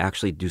now, I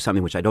actually do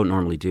something which I don't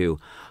normally do.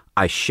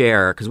 I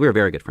share, because we were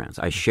very good friends,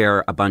 I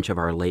share a bunch of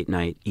our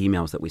late-night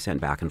emails that we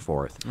send back and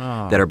forth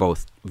that are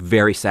both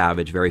very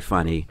savage, very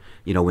funny.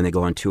 When they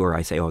go on tour,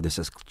 I say, oh, this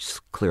is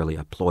clearly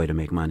a ploy to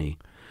make money.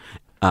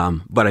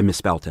 But I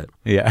misspelt it.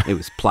 Yeah. It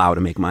was plow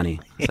to make money.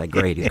 It's like,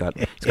 great, he's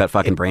got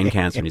fucking brain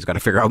cancer and he's got to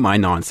figure out my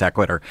non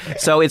sequitur.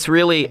 So it's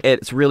really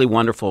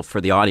wonderful for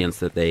the audience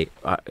that they,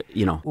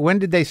 When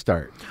did they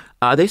start?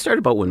 They started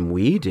about when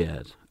we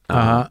did.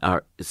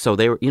 So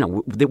they were,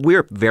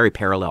 we're very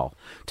parallel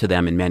to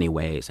them in many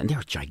ways, and they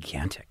were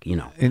gigantic,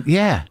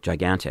 Yeah.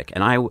 gigantic.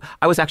 And I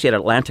was actually at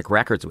Atlantic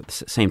Records at the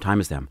same time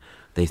as them.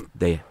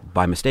 They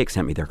by mistake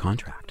sent me their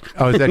contract.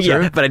 Oh, is that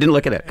true? Yeah, but I didn't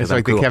look at it. It's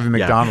like the Kevin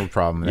McDonald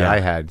problem that I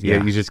had.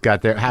 Yeah, you just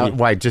got there.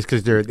 Why? Just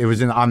because it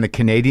was on the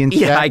Canadian set?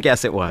 Yeah, I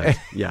guess it was.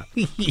 Yeah.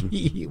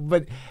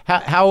 But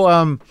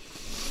how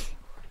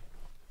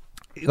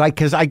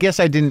because I guess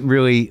I didn't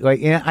really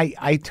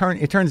it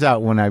turns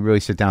out when I really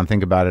sit down and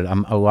think about it,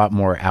 I'm a lot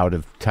more out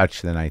of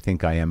touch than I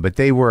think I am. But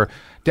they were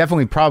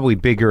definitely probably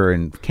bigger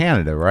in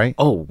Canada, right?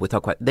 Oh,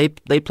 without question.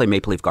 They play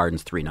Maple Leaf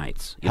Gardens 3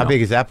 nights. How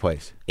big is that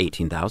place?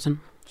 18,000.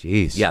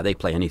 Jeez. Yeah, they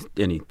play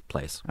any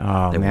place.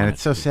 Oh man,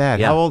 it's so sad.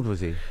 Yeah. How old was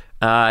he?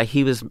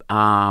 He was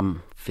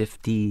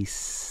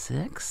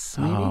 56,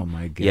 maybe. Oh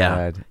my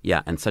God.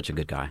 Yeah, and such a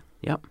good guy.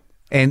 Yep.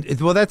 And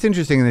that's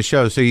interesting in the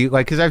show. So you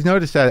because I've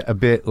noticed that a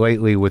bit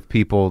lately with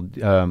people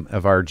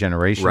of our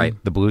generation, right?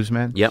 The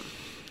bluesmen. Yep.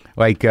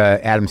 Like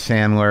Adam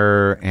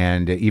Sandler,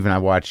 and even I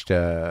watched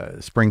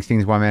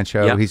Springsteen's one-man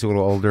show. Yep. He's a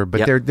little older,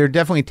 but they're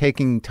definitely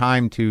taking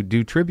time to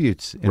do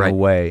tributes in a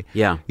way.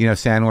 Yeah.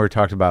 Sandler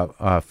talked about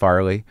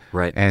Farley,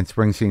 right, and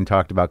Springsteen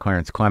talked about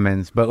Clarence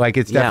Clemens. But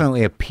it's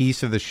definitely a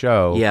piece of the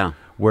show,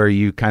 where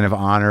you kind of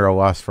honor a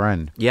lost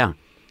friend. Yeah.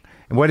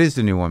 And what is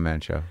the new one-man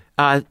show?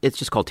 It's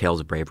just called Tales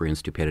of Bravery and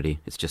Stupidity.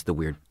 It's just the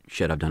weird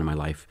shit I've done in my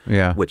life.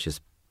 Yeah. Which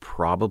is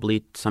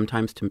probably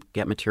sometimes to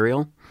get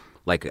material.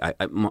 Like,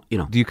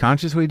 Do you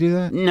consciously do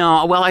that?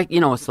 No, well,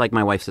 it's like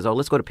my wife says, "Oh,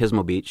 let's go to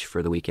Pismo Beach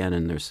for the weekend,"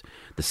 and there's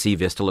the sea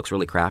vista looks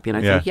really crappy, and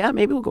I think, yeah,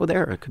 maybe we'll go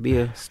there. It could be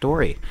a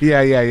story.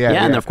 Yeah. And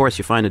then of course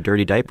you find a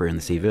dirty diaper in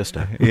the sea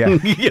vista. Yeah,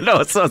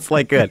 so it's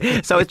like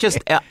good. So it's just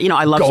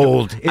I love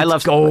gold. I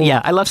love gold.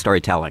 Yeah, I love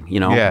storytelling.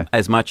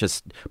 As much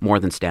as more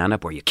than stand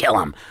up where you kill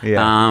them.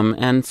 Yeah.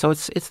 And so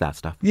it's that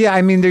stuff. Yeah,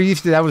 I mean,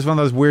 that was one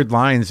of those weird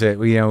lines that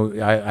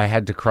I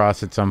had to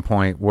cross at some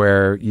point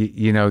where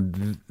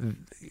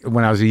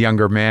when I was a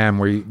younger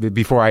man,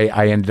 before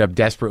I ended up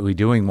desperately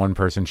doing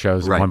one-person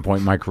shows at one point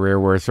in my career,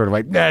 where it's sort of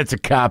like, it's a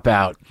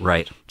cop-out.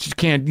 Right. Just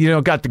can't,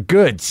 got the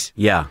goods.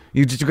 Yeah.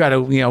 You just got to,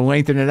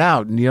 lengthen it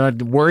out, and you don't have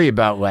to worry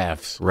about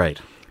laughs. Right.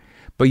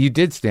 But you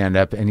did stand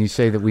up, and you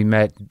say that we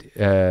met.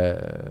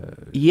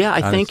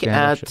 I think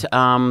at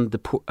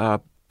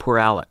the Poor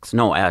Alex.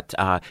 No, at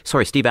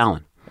Steve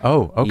Allen.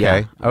 Oh,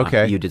 okay,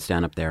 okay. You did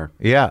stand up there.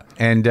 Yeah,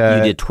 and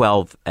you did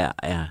 12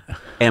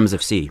 M's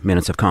of C,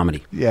 minutes of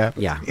comedy. Yeah,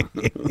 yeah.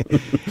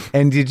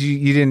 And you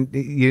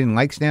didn't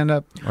like stand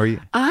up, or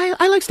you?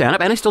 I like stand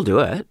up, and I still do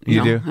it.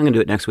 You do? I'm going to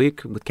do it next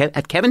week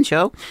at Kevin's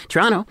show,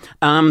 Toronto.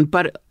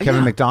 But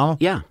Kevin McDonald.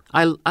 Yeah,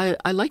 I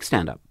like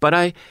stand up,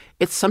 but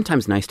it's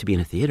sometimes nice to be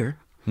in a theater.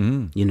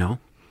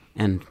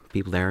 And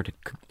people there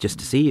just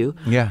to see you.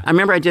 Yeah. I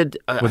remember I did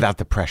without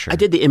the pressure. I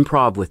did the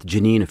improv with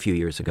Janine a few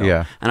years ago.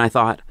 Yeah. And I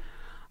thought,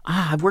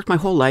 I've worked my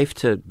whole life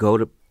to go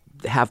to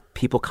have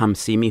people come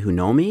see me who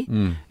know me,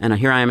 and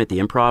here I am at the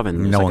improv,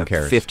 and there's like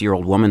a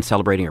 50-year-old woman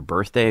celebrating her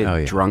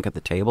birthday, drunk at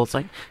the table. It's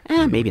like,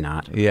 maybe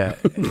not. Yeah.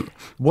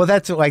 Well,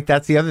 that's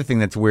the other thing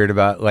that's weird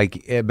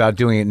about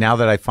doing it now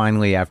that I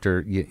finally,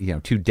 after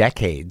 2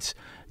 decades,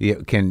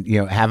 can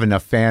have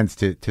enough fans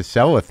to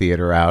sell a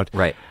theater out.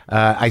 Right.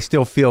 I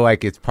still feel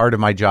like it's part of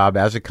my job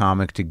as a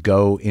comic to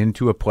go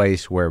into a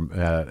place where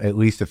at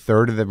least a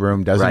third of the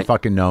room doesn't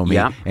fucking know me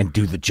and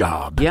do the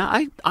job.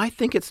 Yeah, I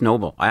think it's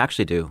noble. I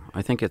actually do.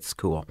 I think it's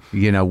cool.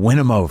 Win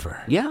them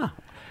over. Yeah.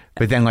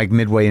 But then,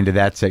 midway into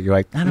that set, you're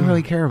like, I don't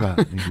really care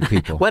about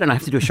people. What, and I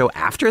have to do a show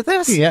after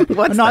this? Yeah.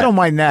 I don't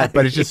mind that,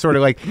 but it's just sort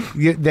of like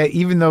that.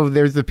 Even though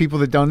there's the people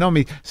that don't know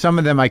me, some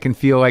of them I can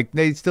feel like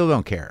they still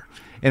don't care.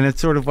 And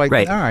it's sort of like,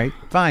 all right,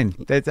 fine.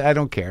 I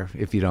don't care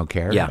if you don't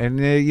care. Yeah. And,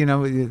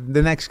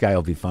 the next guy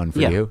will be fun for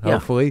you.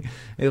 Hopefully.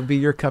 It'll be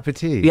your cup of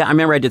tea. Yeah, I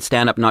remember I did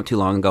stand-up not too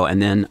long ago, and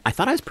then I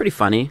thought I was pretty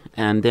funny,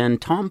 and then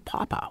Tom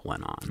Papa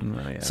went on.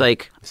 Oh, yeah. It's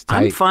like,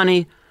 I'm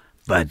funny,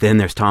 but then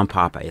there's Tom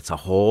Papa. It's a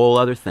whole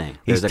other thing.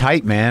 He's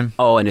tight, man.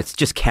 Oh, and it's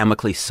just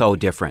chemically so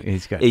different.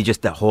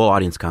 The whole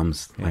audience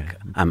comes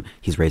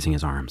he's raising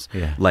his arms.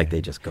 Yeah. Like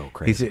they just go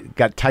crazy. He's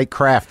got tight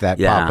craft, that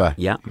Papa.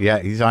 Yeah. Yeah,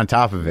 he's on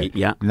top of it.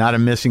 Yeah. Not a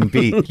missing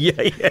beat.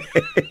 Yeah.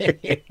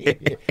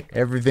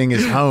 Everything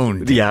is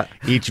honed. Yeah.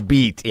 Each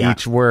beat,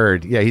 each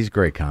word. Yeah, he's a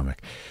great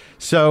comic.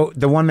 So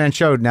the one-man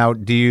show now,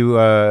 do you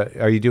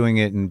are you doing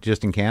it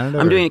just in Canada?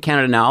 I'm doing it in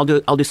Canada now.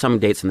 I'll do some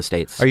dates in the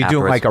States. Are you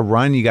doing like a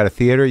run? You got a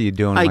theater? You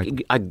doing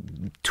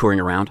I'm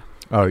touring around.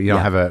 Oh, you don't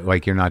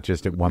have you're not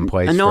just at one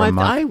place for a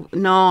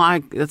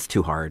month? That's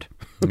too hard.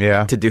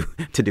 Yeah. to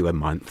do a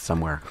month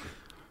somewhere.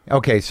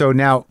 Okay, so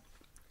now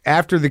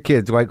after the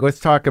kids, let's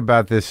talk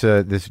about this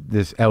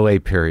LA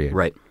period.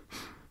 Right.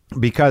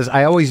 Because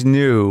I always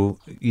knew,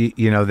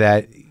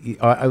 that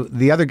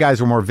the other guys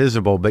were more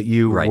visible, but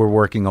you were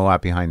working a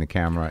lot behind the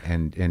camera,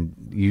 and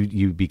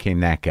you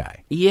became that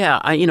guy. Yeah,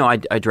 I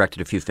directed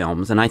a few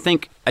films, and I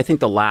think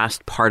the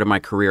last part of my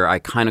career, I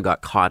kind of got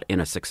caught in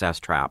a success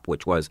trap,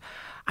 which was,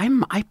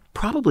 I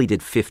probably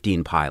did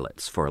 15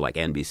 pilots for like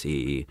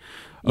NBC.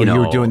 You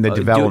were doing the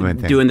development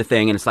thing. Doing the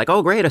thing, and it's like,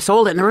 oh great, I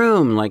sold it in the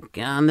room,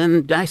 and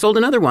then I sold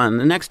another one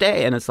the next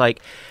day, and it's like.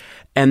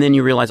 And then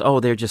you realize,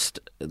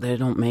 they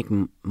don't make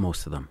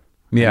most of them.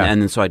 Yeah.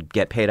 And then so I'd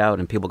get paid out,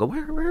 and people go,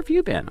 where have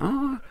you been?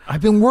 Oh, I've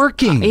been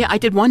working. Yeah, I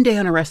did one day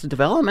on Arrested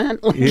Development.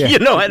 Yeah.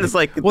 And it's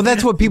like. Well,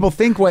 that's what people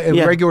think.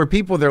 Regular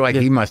people, they're like,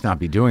 he must not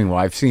be doing well.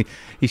 I've seen,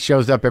 he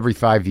shows up every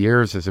 5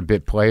 years as a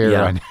bit player.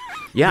 Yeah.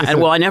 Yeah.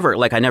 And I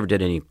never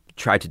did any.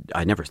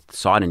 I never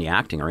saw any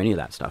acting or any of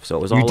that stuff. So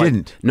it was all. You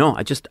didn't? No,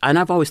 and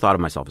I've always thought of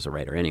myself as a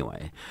writer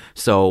anyway.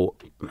 So,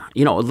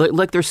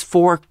 there's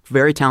 4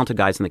 very talented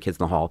guys in the Kids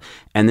in the Hall,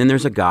 and then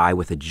there's a guy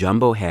with a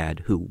jumbo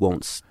head who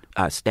won't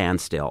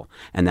stand still,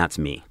 and that's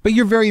me. But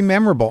you're very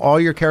memorable. All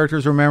your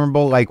characters were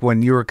memorable. Like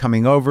when you were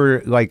coming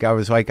over, I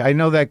was like, I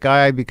know that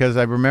guy because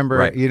I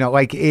remember,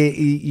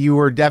 you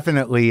were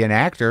definitely an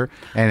actor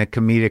and a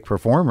comedic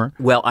performer.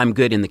 Well, I'm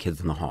good in the Kids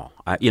in the Hall.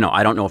 I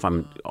don't know if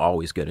I'm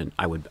always good, and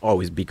I would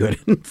always be good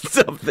in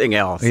something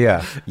else.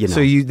 Yeah.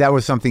 So that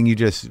was something you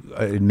just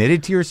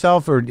admitted to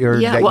yourself, or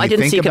that I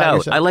didn't seek it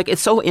out. Yourself?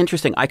 It's so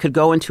interesting. I could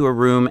go into a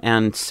room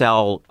and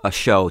sell a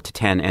show to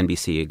 10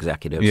 NBC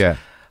executives. Yeah.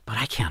 But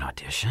I can't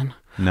audition.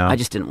 No. I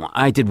just didn't want.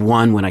 I did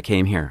one when I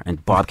came here,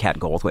 and Bobcat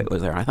Goldthwait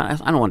was there. I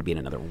thought, I don't want to be in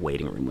another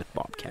waiting room with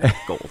Bobcat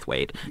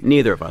Goldthwait.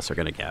 Neither of us are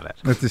going to get it.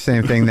 That's the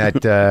same thing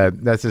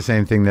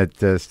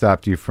that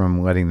stopped you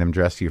from letting them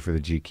dress you for the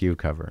GQ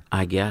cover.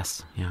 I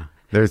guess, yeah.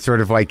 They're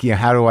sort of like,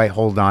 how do I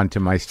hold on to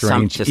my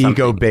strange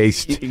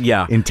ego-based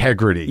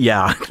integrity?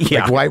 Yeah.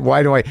 Like,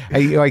 why do I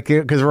like,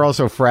 because we're all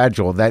so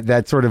fragile,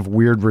 that sort of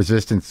weird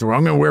resistance to,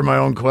 I'm going to wear my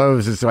own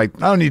clothes. It's like,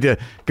 I don't need to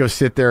go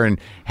sit there and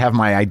have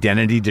my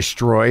identity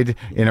destroyed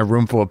in a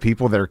room full of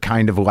people that are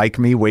kind of like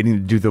me, waiting to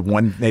do the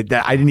one that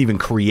I didn't even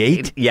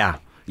create. Yeah,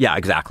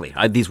 exactly.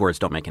 These words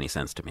don't make any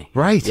sense to me.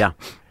 Right. Yeah.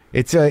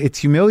 It's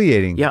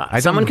humiliating. Yeah,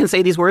 someone can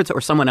say these words, or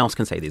someone else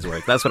can say these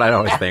words. That's what I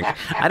always think.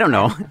 I don't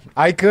know.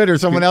 I could, or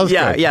someone else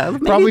could. Yeah.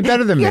 Probably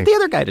better than me. Get the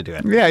other guy to do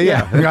it.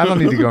 Yeah. I don't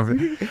need to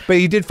go. But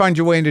you did find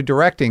your way into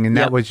directing, and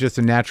that was just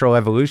a natural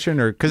evolution,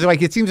 or because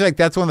like it seems like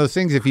that's one of those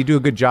things. If you do a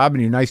good job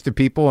and you're nice to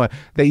people,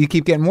 that you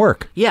keep getting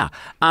work. Yeah,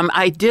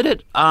 I did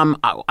it.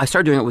 I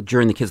started doing it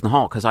during the Kids in the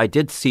Hall because I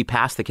did see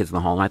past the Kids in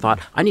the Hall, and I thought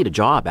I need a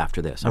job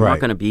after this. I'm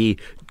not going to be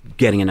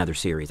getting another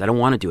series. I don't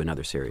want to do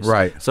another series.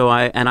 Right. So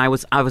I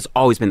was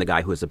always been the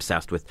guy who was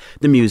obsessed with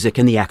the music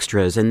and the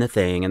extras and the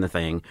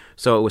thing.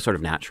 So it was sort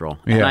of natural.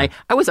 And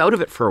I was out of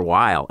it for a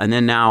while. And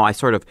then now I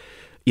sort of,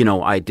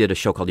 I did a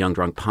show called Young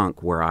Drunk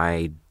Punk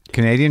where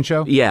Canadian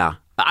show? Yeah.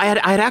 I had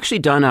actually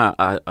done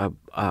a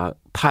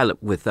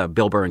pilot with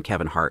Bill Burr and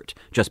Kevin Hart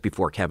just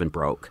before Kevin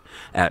broke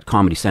at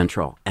Comedy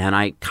Central. And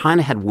I kind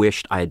of had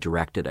wished I had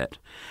directed it.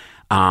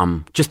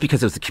 Just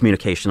because it was the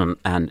communication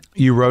and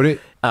you wrote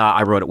it?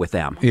 I wrote it with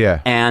them.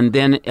 Yeah. And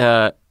then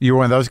you were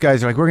one of those guys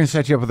who are like, we're going to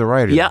set you up with a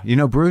writer. Yeah. You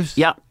know Bruce?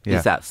 Yeah.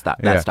 He's that stuff.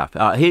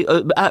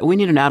 We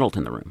need an adult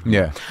in the room.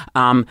 Yeah.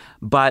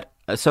 But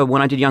so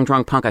when I did Young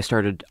Drunk Punk,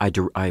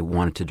 I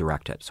wanted to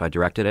direct it. So I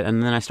directed it,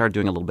 and then I started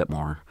doing a little bit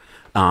more.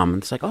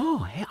 It's like,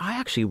 hey, I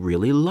actually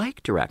really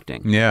like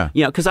directing. Yeah.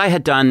 Because I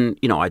had done,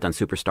 I'd done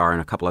Superstar and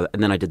a couple of,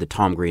 and then I did the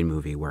Tom Green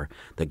movie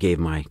that gave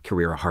my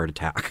career a heart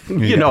attack.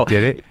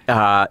 Did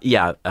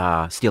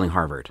it? Stealing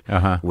Harvard,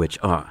 which,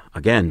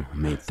 again,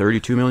 made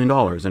 $32 million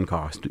in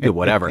cost,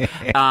 whatever.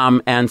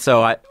 And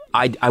so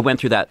I went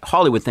through that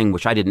Hollywood thing,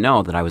 which I didn't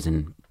know that I was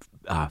in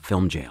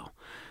film jail.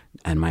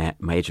 And my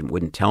agent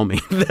wouldn't tell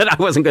me that I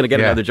wasn't going to get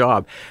another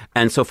job,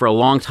 and so for a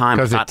long time,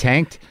 because it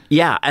tanked.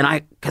 Yeah,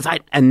 and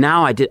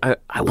now I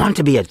wanted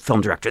to be a film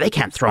director. They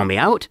can't throw me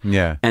out.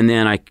 Yeah, and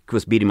then I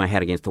was beating my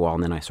head against the wall,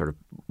 and then I sort of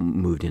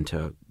moved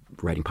into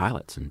writing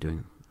pilots and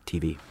doing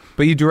TV.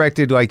 But you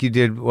directed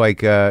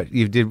worked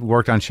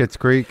on Schitt's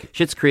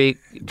Creek,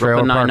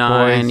 Brooklyn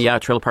Nine-Nine,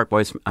 Trailer Park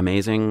Boys,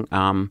 amazing.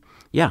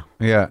 Yeah,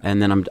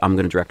 and then I'm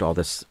going to direct all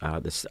this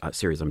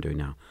series I'm doing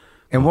now.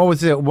 And what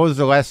was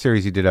the last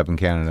series you did up in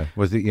Canada?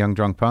 Was it Young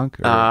Drunk Punk?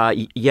 I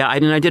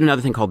did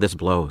another thing called This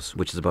Blows,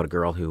 which is about a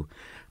girl who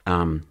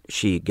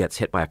she gets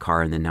hit by a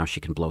car and then now she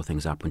can blow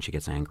things up when she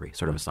gets angry.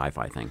 Sort of a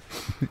sci-fi thing.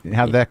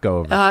 How'd that go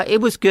over?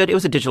 It was good. It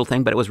was a digital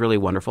thing, but it was really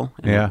wonderful.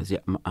 And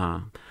yeah.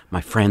 My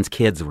friends'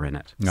 kids were in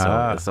it,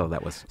 so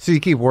that was. So you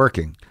keep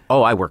working.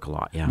 Oh, I work a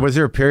lot. Yeah. Was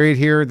there a period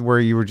here where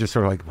you were just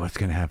sort of like, "What's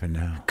going to happen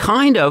now?"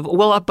 Kind of.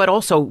 Well, but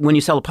also when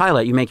you sell a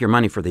pilot, you make your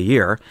money for the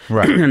year,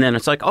 right? And then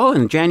it's like, oh,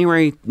 and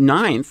January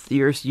 9th,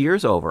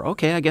 year's over.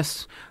 Okay, I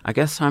guess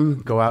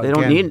I'm. Go out. They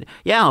don't again. need.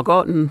 Yeah, I'll go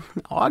out in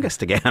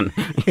August again.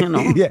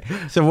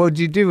 Yeah. So what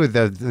did you do with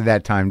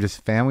that time?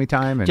 Just family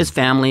time and just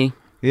family.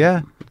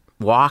 Yeah.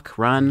 Walk,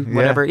 run,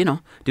 whatever,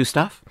 do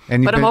stuff.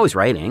 But I'm always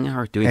writing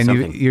or doing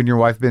something. And you and your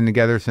wife been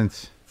together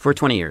since? For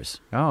 20 years.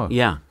 Oh.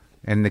 Yeah.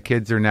 And the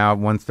kids are now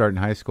one starting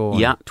high school?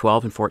 Yeah,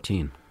 12 and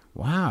 14.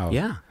 Wow.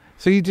 Yeah.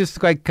 So you just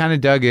kind of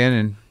dug in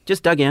and...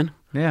 Just dug in.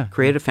 Yeah.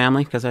 Created a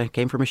family because I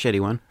came from a shitty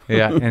one.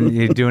 Yeah, and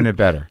you're doing it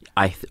better.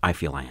 I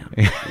feel I am.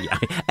 Yeah.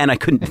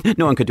 And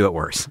no one could do it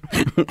worse.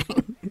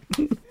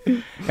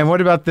 And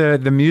what about the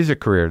music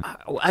career?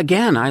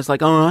 Again, I was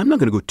like, I'm not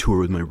going to go tour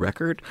with my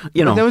record.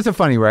 But that was a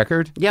funny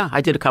record. Yeah,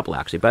 I did a couple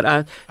actually, but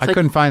I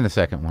couldn't find the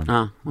second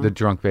one. The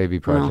Drunk Baby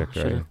Project.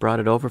 Should have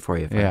brought it over for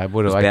you. I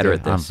would have liked better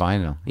it at this.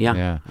 on vinyl.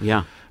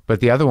 Yeah. But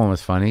the other one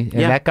was funny,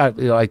 and that got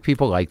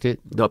people liked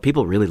it. No,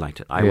 people really liked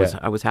it. I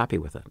was happy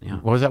with it. Yeah.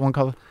 What was that one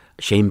called?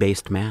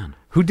 Shame-Based Man.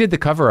 Who did the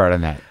cover art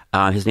on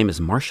that? His name is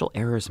Marshall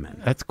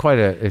Erisman. That's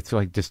it's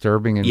like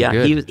disturbing and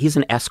good. He's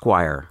an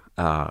Esquire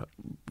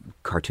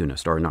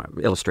cartoonist or not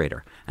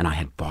illustrator, and I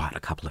had bought a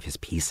couple of his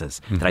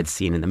pieces that I'd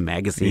seen in the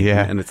magazine.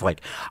 Yeah. And it's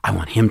like, I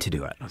want him to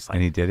do it. I was like,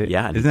 and he did it.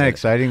 Yeah, isn't that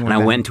exciting? And I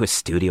went to a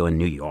studio in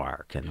New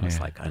York, and I was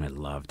like, and I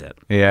loved it.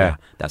 Yeah,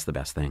 that's the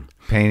best thing.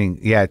 Painting.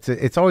 Yeah,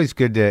 it's always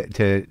good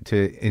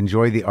to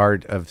enjoy the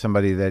art of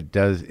somebody that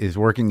is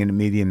working in a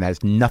medium that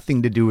has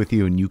nothing to do with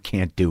you, and you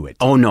can't do it.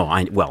 Oh no,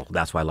 well,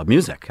 that's why I love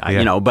music.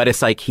 But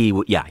it's like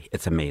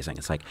it's amazing.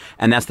 It's like,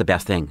 and that's the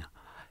best thing.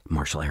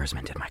 Marshall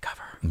Erisman did my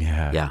cover.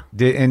 Yeah.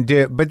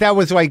 But that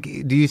was like,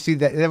 do you see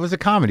that? That was a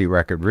comedy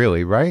record,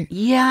 really, right?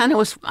 Yeah, and it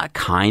was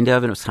kind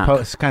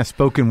of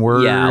spoken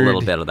word. Yeah, a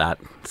little bit of that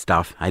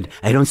stuff. I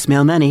don't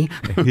smell money.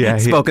 Yeah.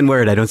 Spoken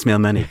word, I don't smell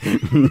money.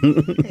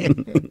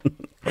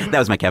 That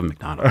was my Kevin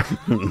McDonald.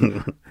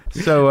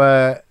 So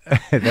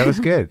that was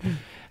good.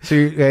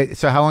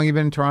 So how long have you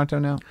been in Toronto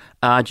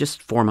now?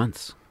 Just 4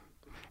 months.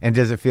 And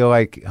does it feel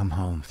like I'm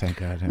home? Thank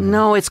God.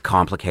 No, it's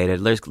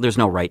complicated. There's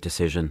no right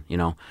decision.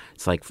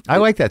 It's like I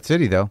like that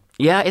city though.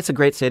 Yeah, it's a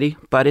great city,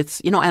 but it's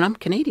and I'm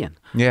Canadian.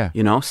 Yeah.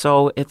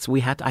 So I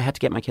had to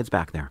get my kids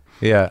back there.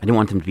 Yeah. I didn't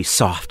want them to be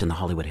soft in the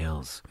Hollywood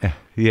Hills.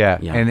 Yeah.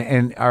 Yeah.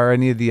 And are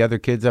any of the other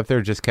kids up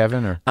there just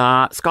Kevin or?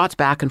 Scott's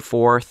back and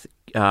forth.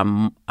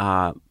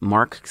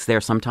 Mark's there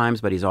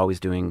sometimes, but he's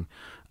always doing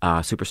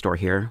Superstore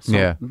here. So,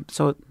 Yeah.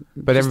 So,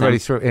 but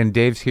everybody's and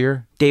Dave's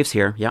here. Dave's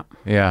here. Yeah.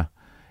 Yeah.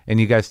 And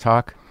you guys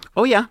talk?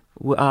 Oh yeah.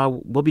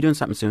 We'll be doing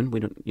something soon. We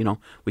don't.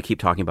 We keep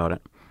talking about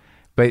it.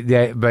 But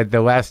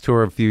the last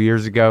tour a few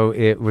years ago,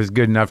 it was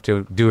good enough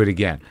to do it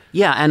again.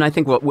 Yeah, and I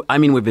think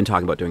we've been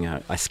talking about doing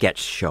a sketch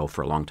show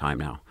for a long time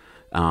now,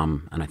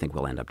 and I think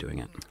we'll end up doing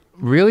it.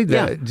 Really?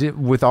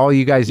 With all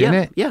you guys in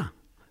it? Yeah.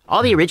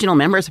 All the original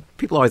members.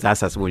 People always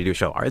ask us when we do a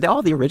show, are they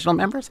all the original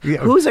members? Yeah.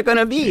 Who's it going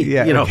to be?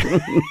 Yeah.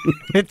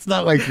 It's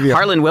not like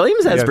Harlan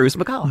Williams as Bruce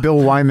McCulloch. Bill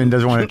Wyman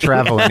doesn't want to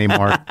travel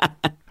anymore.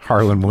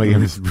 Harlan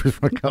Williams, Bruce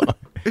McCulloch.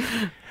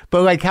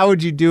 But like, how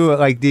would you do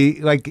it?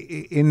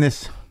 In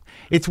this,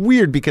 it's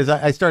weird because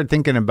I started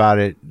thinking about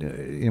it,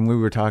 and we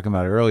were talking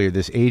about it earlier.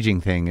 This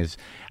aging thing is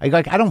I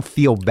don't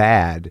feel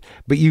bad,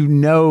 but you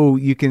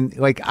can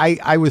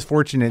I was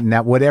fortunate in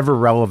that whatever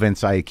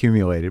relevance I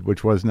accumulated,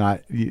 which was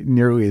not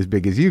nearly as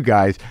big as you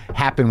guys,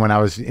 happened when I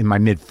was in my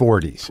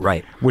mid-40s.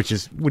 Right. Which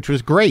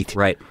was great.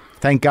 Right.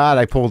 Thank God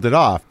I pulled it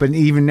off. But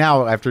even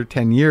now, after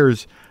 10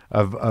 years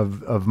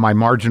of my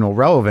marginal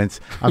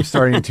relevance, I'm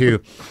starting to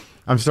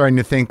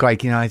think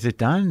is it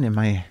done? Am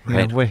I?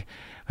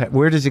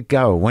 Where does it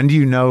go? When do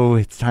you know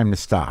it's time to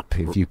stop?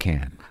 If you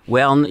can.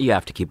 Well, you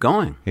have to keep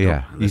going.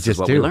 Yeah, you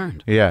just do. We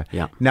learned. Yeah.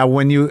 Yeah. Now,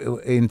 when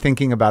in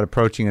thinking about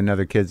approaching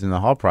another Kids in the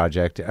Hall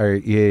project,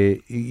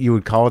 you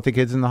would call it the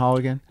Kids in the Hall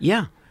again?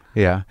 Yeah.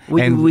 Yeah.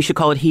 We should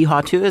call it Hee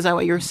Haw too. Is that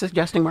what you're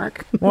suggesting,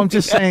 Mark? Well, I'm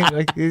just saying,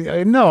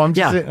 no, I'm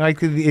just saying,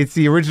 it's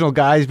the original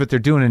guys, but they're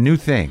doing a new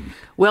thing.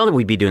 Well,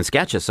 we'd be doing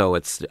sketches, so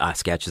it's a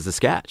sketch is a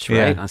sketch,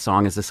 right? Yeah. A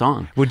song is a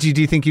song. Do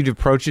you think you'd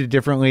approach it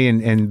differently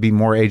and be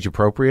more age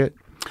appropriate?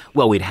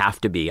 Well, we'd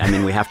have to be. I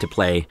mean, we have to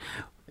play.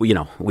 We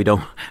don't play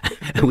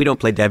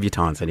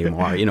debutantes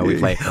anymore. We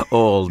play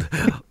old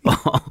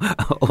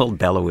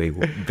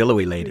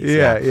billowy ladies.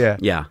 Yeah.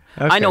 Okay.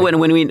 I know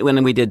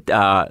when we did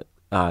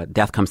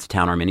Death Comes to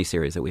Town, our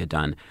miniseries that we had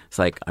done. It's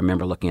like I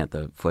remember looking at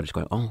the footage,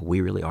 going, "Oh, we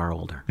really are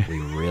older. We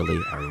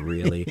really are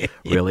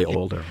really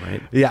older,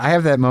 right?" Yeah, I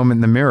have that moment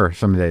in the mirror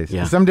some days.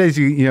 Yeah. Some days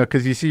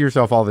because you see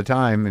yourself all the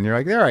time, and you're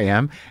like, "There I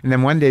am," and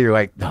then one day you're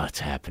like, "Oh, it's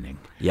happening."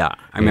 Yeah,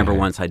 I remember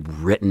once I'd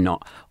written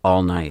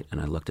all night,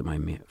 and I looked at my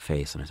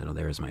face, and I said, "Oh,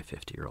 there's my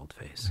 50-year-old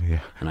face." Yeah,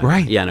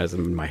 right. Yeah, and I was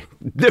in my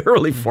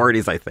early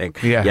 40s, I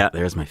think. Yeah,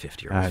 there's my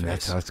 50-year-old face.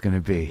 That's how it's going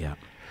to be. Yeah.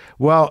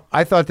 Well,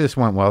 I thought this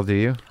went well. Do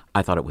you?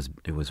 I thought it was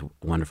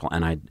wonderful,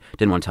 and I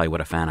didn't want to tell you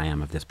what a fan I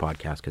am of this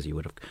podcast because you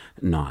would have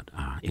not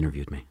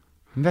interviewed me.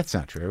 That's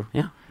not true.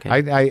 Yeah.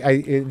 Okay.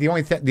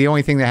 The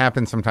only thing that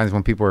happens sometimes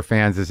when people are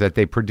fans is that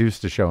they produce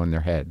the show in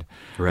their head,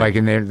 right.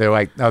 and they're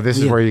like, "Oh, this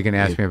is where you can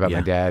ask me about my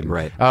dad."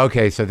 Right. Oh,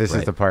 okay, so this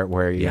is the part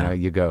where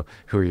you go,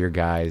 "Who are your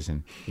guys?"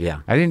 And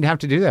I didn't have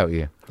to do that with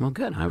you. Well,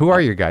 good. Who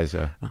are your guys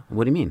though?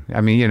 What do you mean?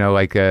 I mean,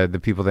 the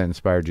people that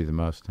inspired you the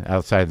most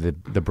outside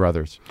of the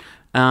brothers.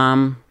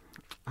 I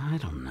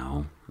don't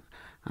know.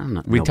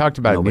 We talked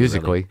about it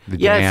musically. Really. The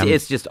Dam.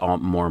 It's just all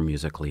more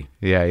musically.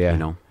 Yeah.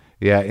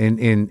 Yeah, in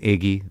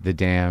Iggy, The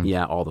Dam.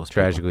 Yeah, all those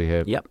Tragically people.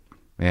 Hip. Yep.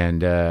 And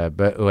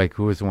but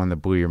who was the one that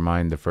blew your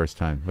mind the first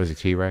time? Was it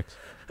T-Rex?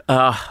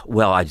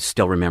 Well, I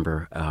still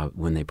remember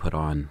when they put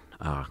on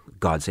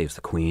 "God Saves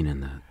the Queen"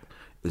 and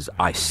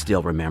I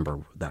still remember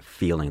that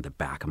feeling in the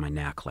back of my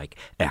neck, like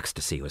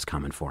ecstasy was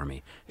coming for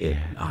me.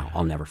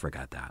 I'll never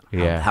forget that.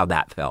 How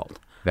that felt.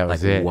 That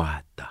was it.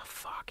 What the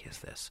fuck is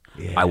this?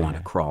 Yeah. I want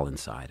to crawl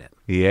inside it.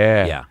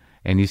 Yeah. Yeah.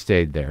 And you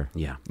stayed there.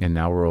 Yeah. And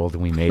now we're old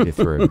and we made it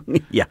through.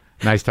 Yeah.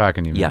 Nice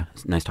talking to you, man.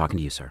 Yeah. Nice talking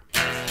to you, sir.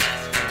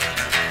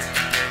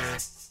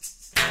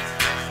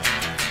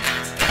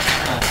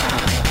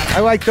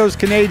 I like those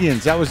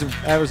Canadians. That was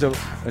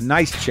a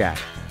nice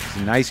chat.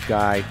 He's a nice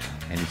guy,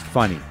 and he's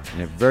funny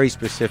in a very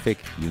specific,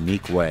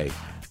 unique way.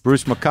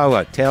 Bruce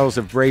McCulloch, Tales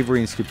of Bravery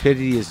and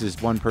Stupidity is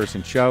his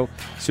one-person show,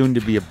 soon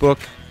to be a book.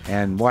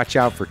 And watch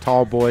out for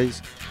Tall Boys,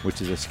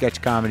 which is a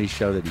sketch comedy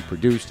show that he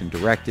produced and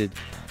directed.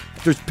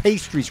 There's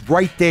pastries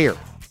right there.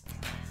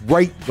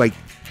 Right, like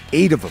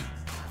 8 of them.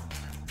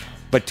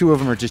 But 2 of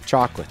them are just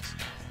chocolates.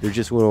 They're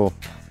just little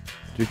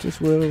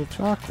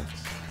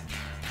chocolates.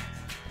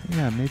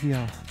 Yeah, maybe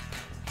I'll...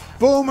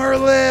 Boomer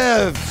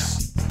lives!